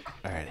 Appreciate it.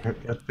 All right.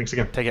 Thanks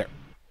again. Take care.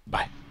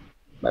 Bye.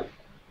 Bye.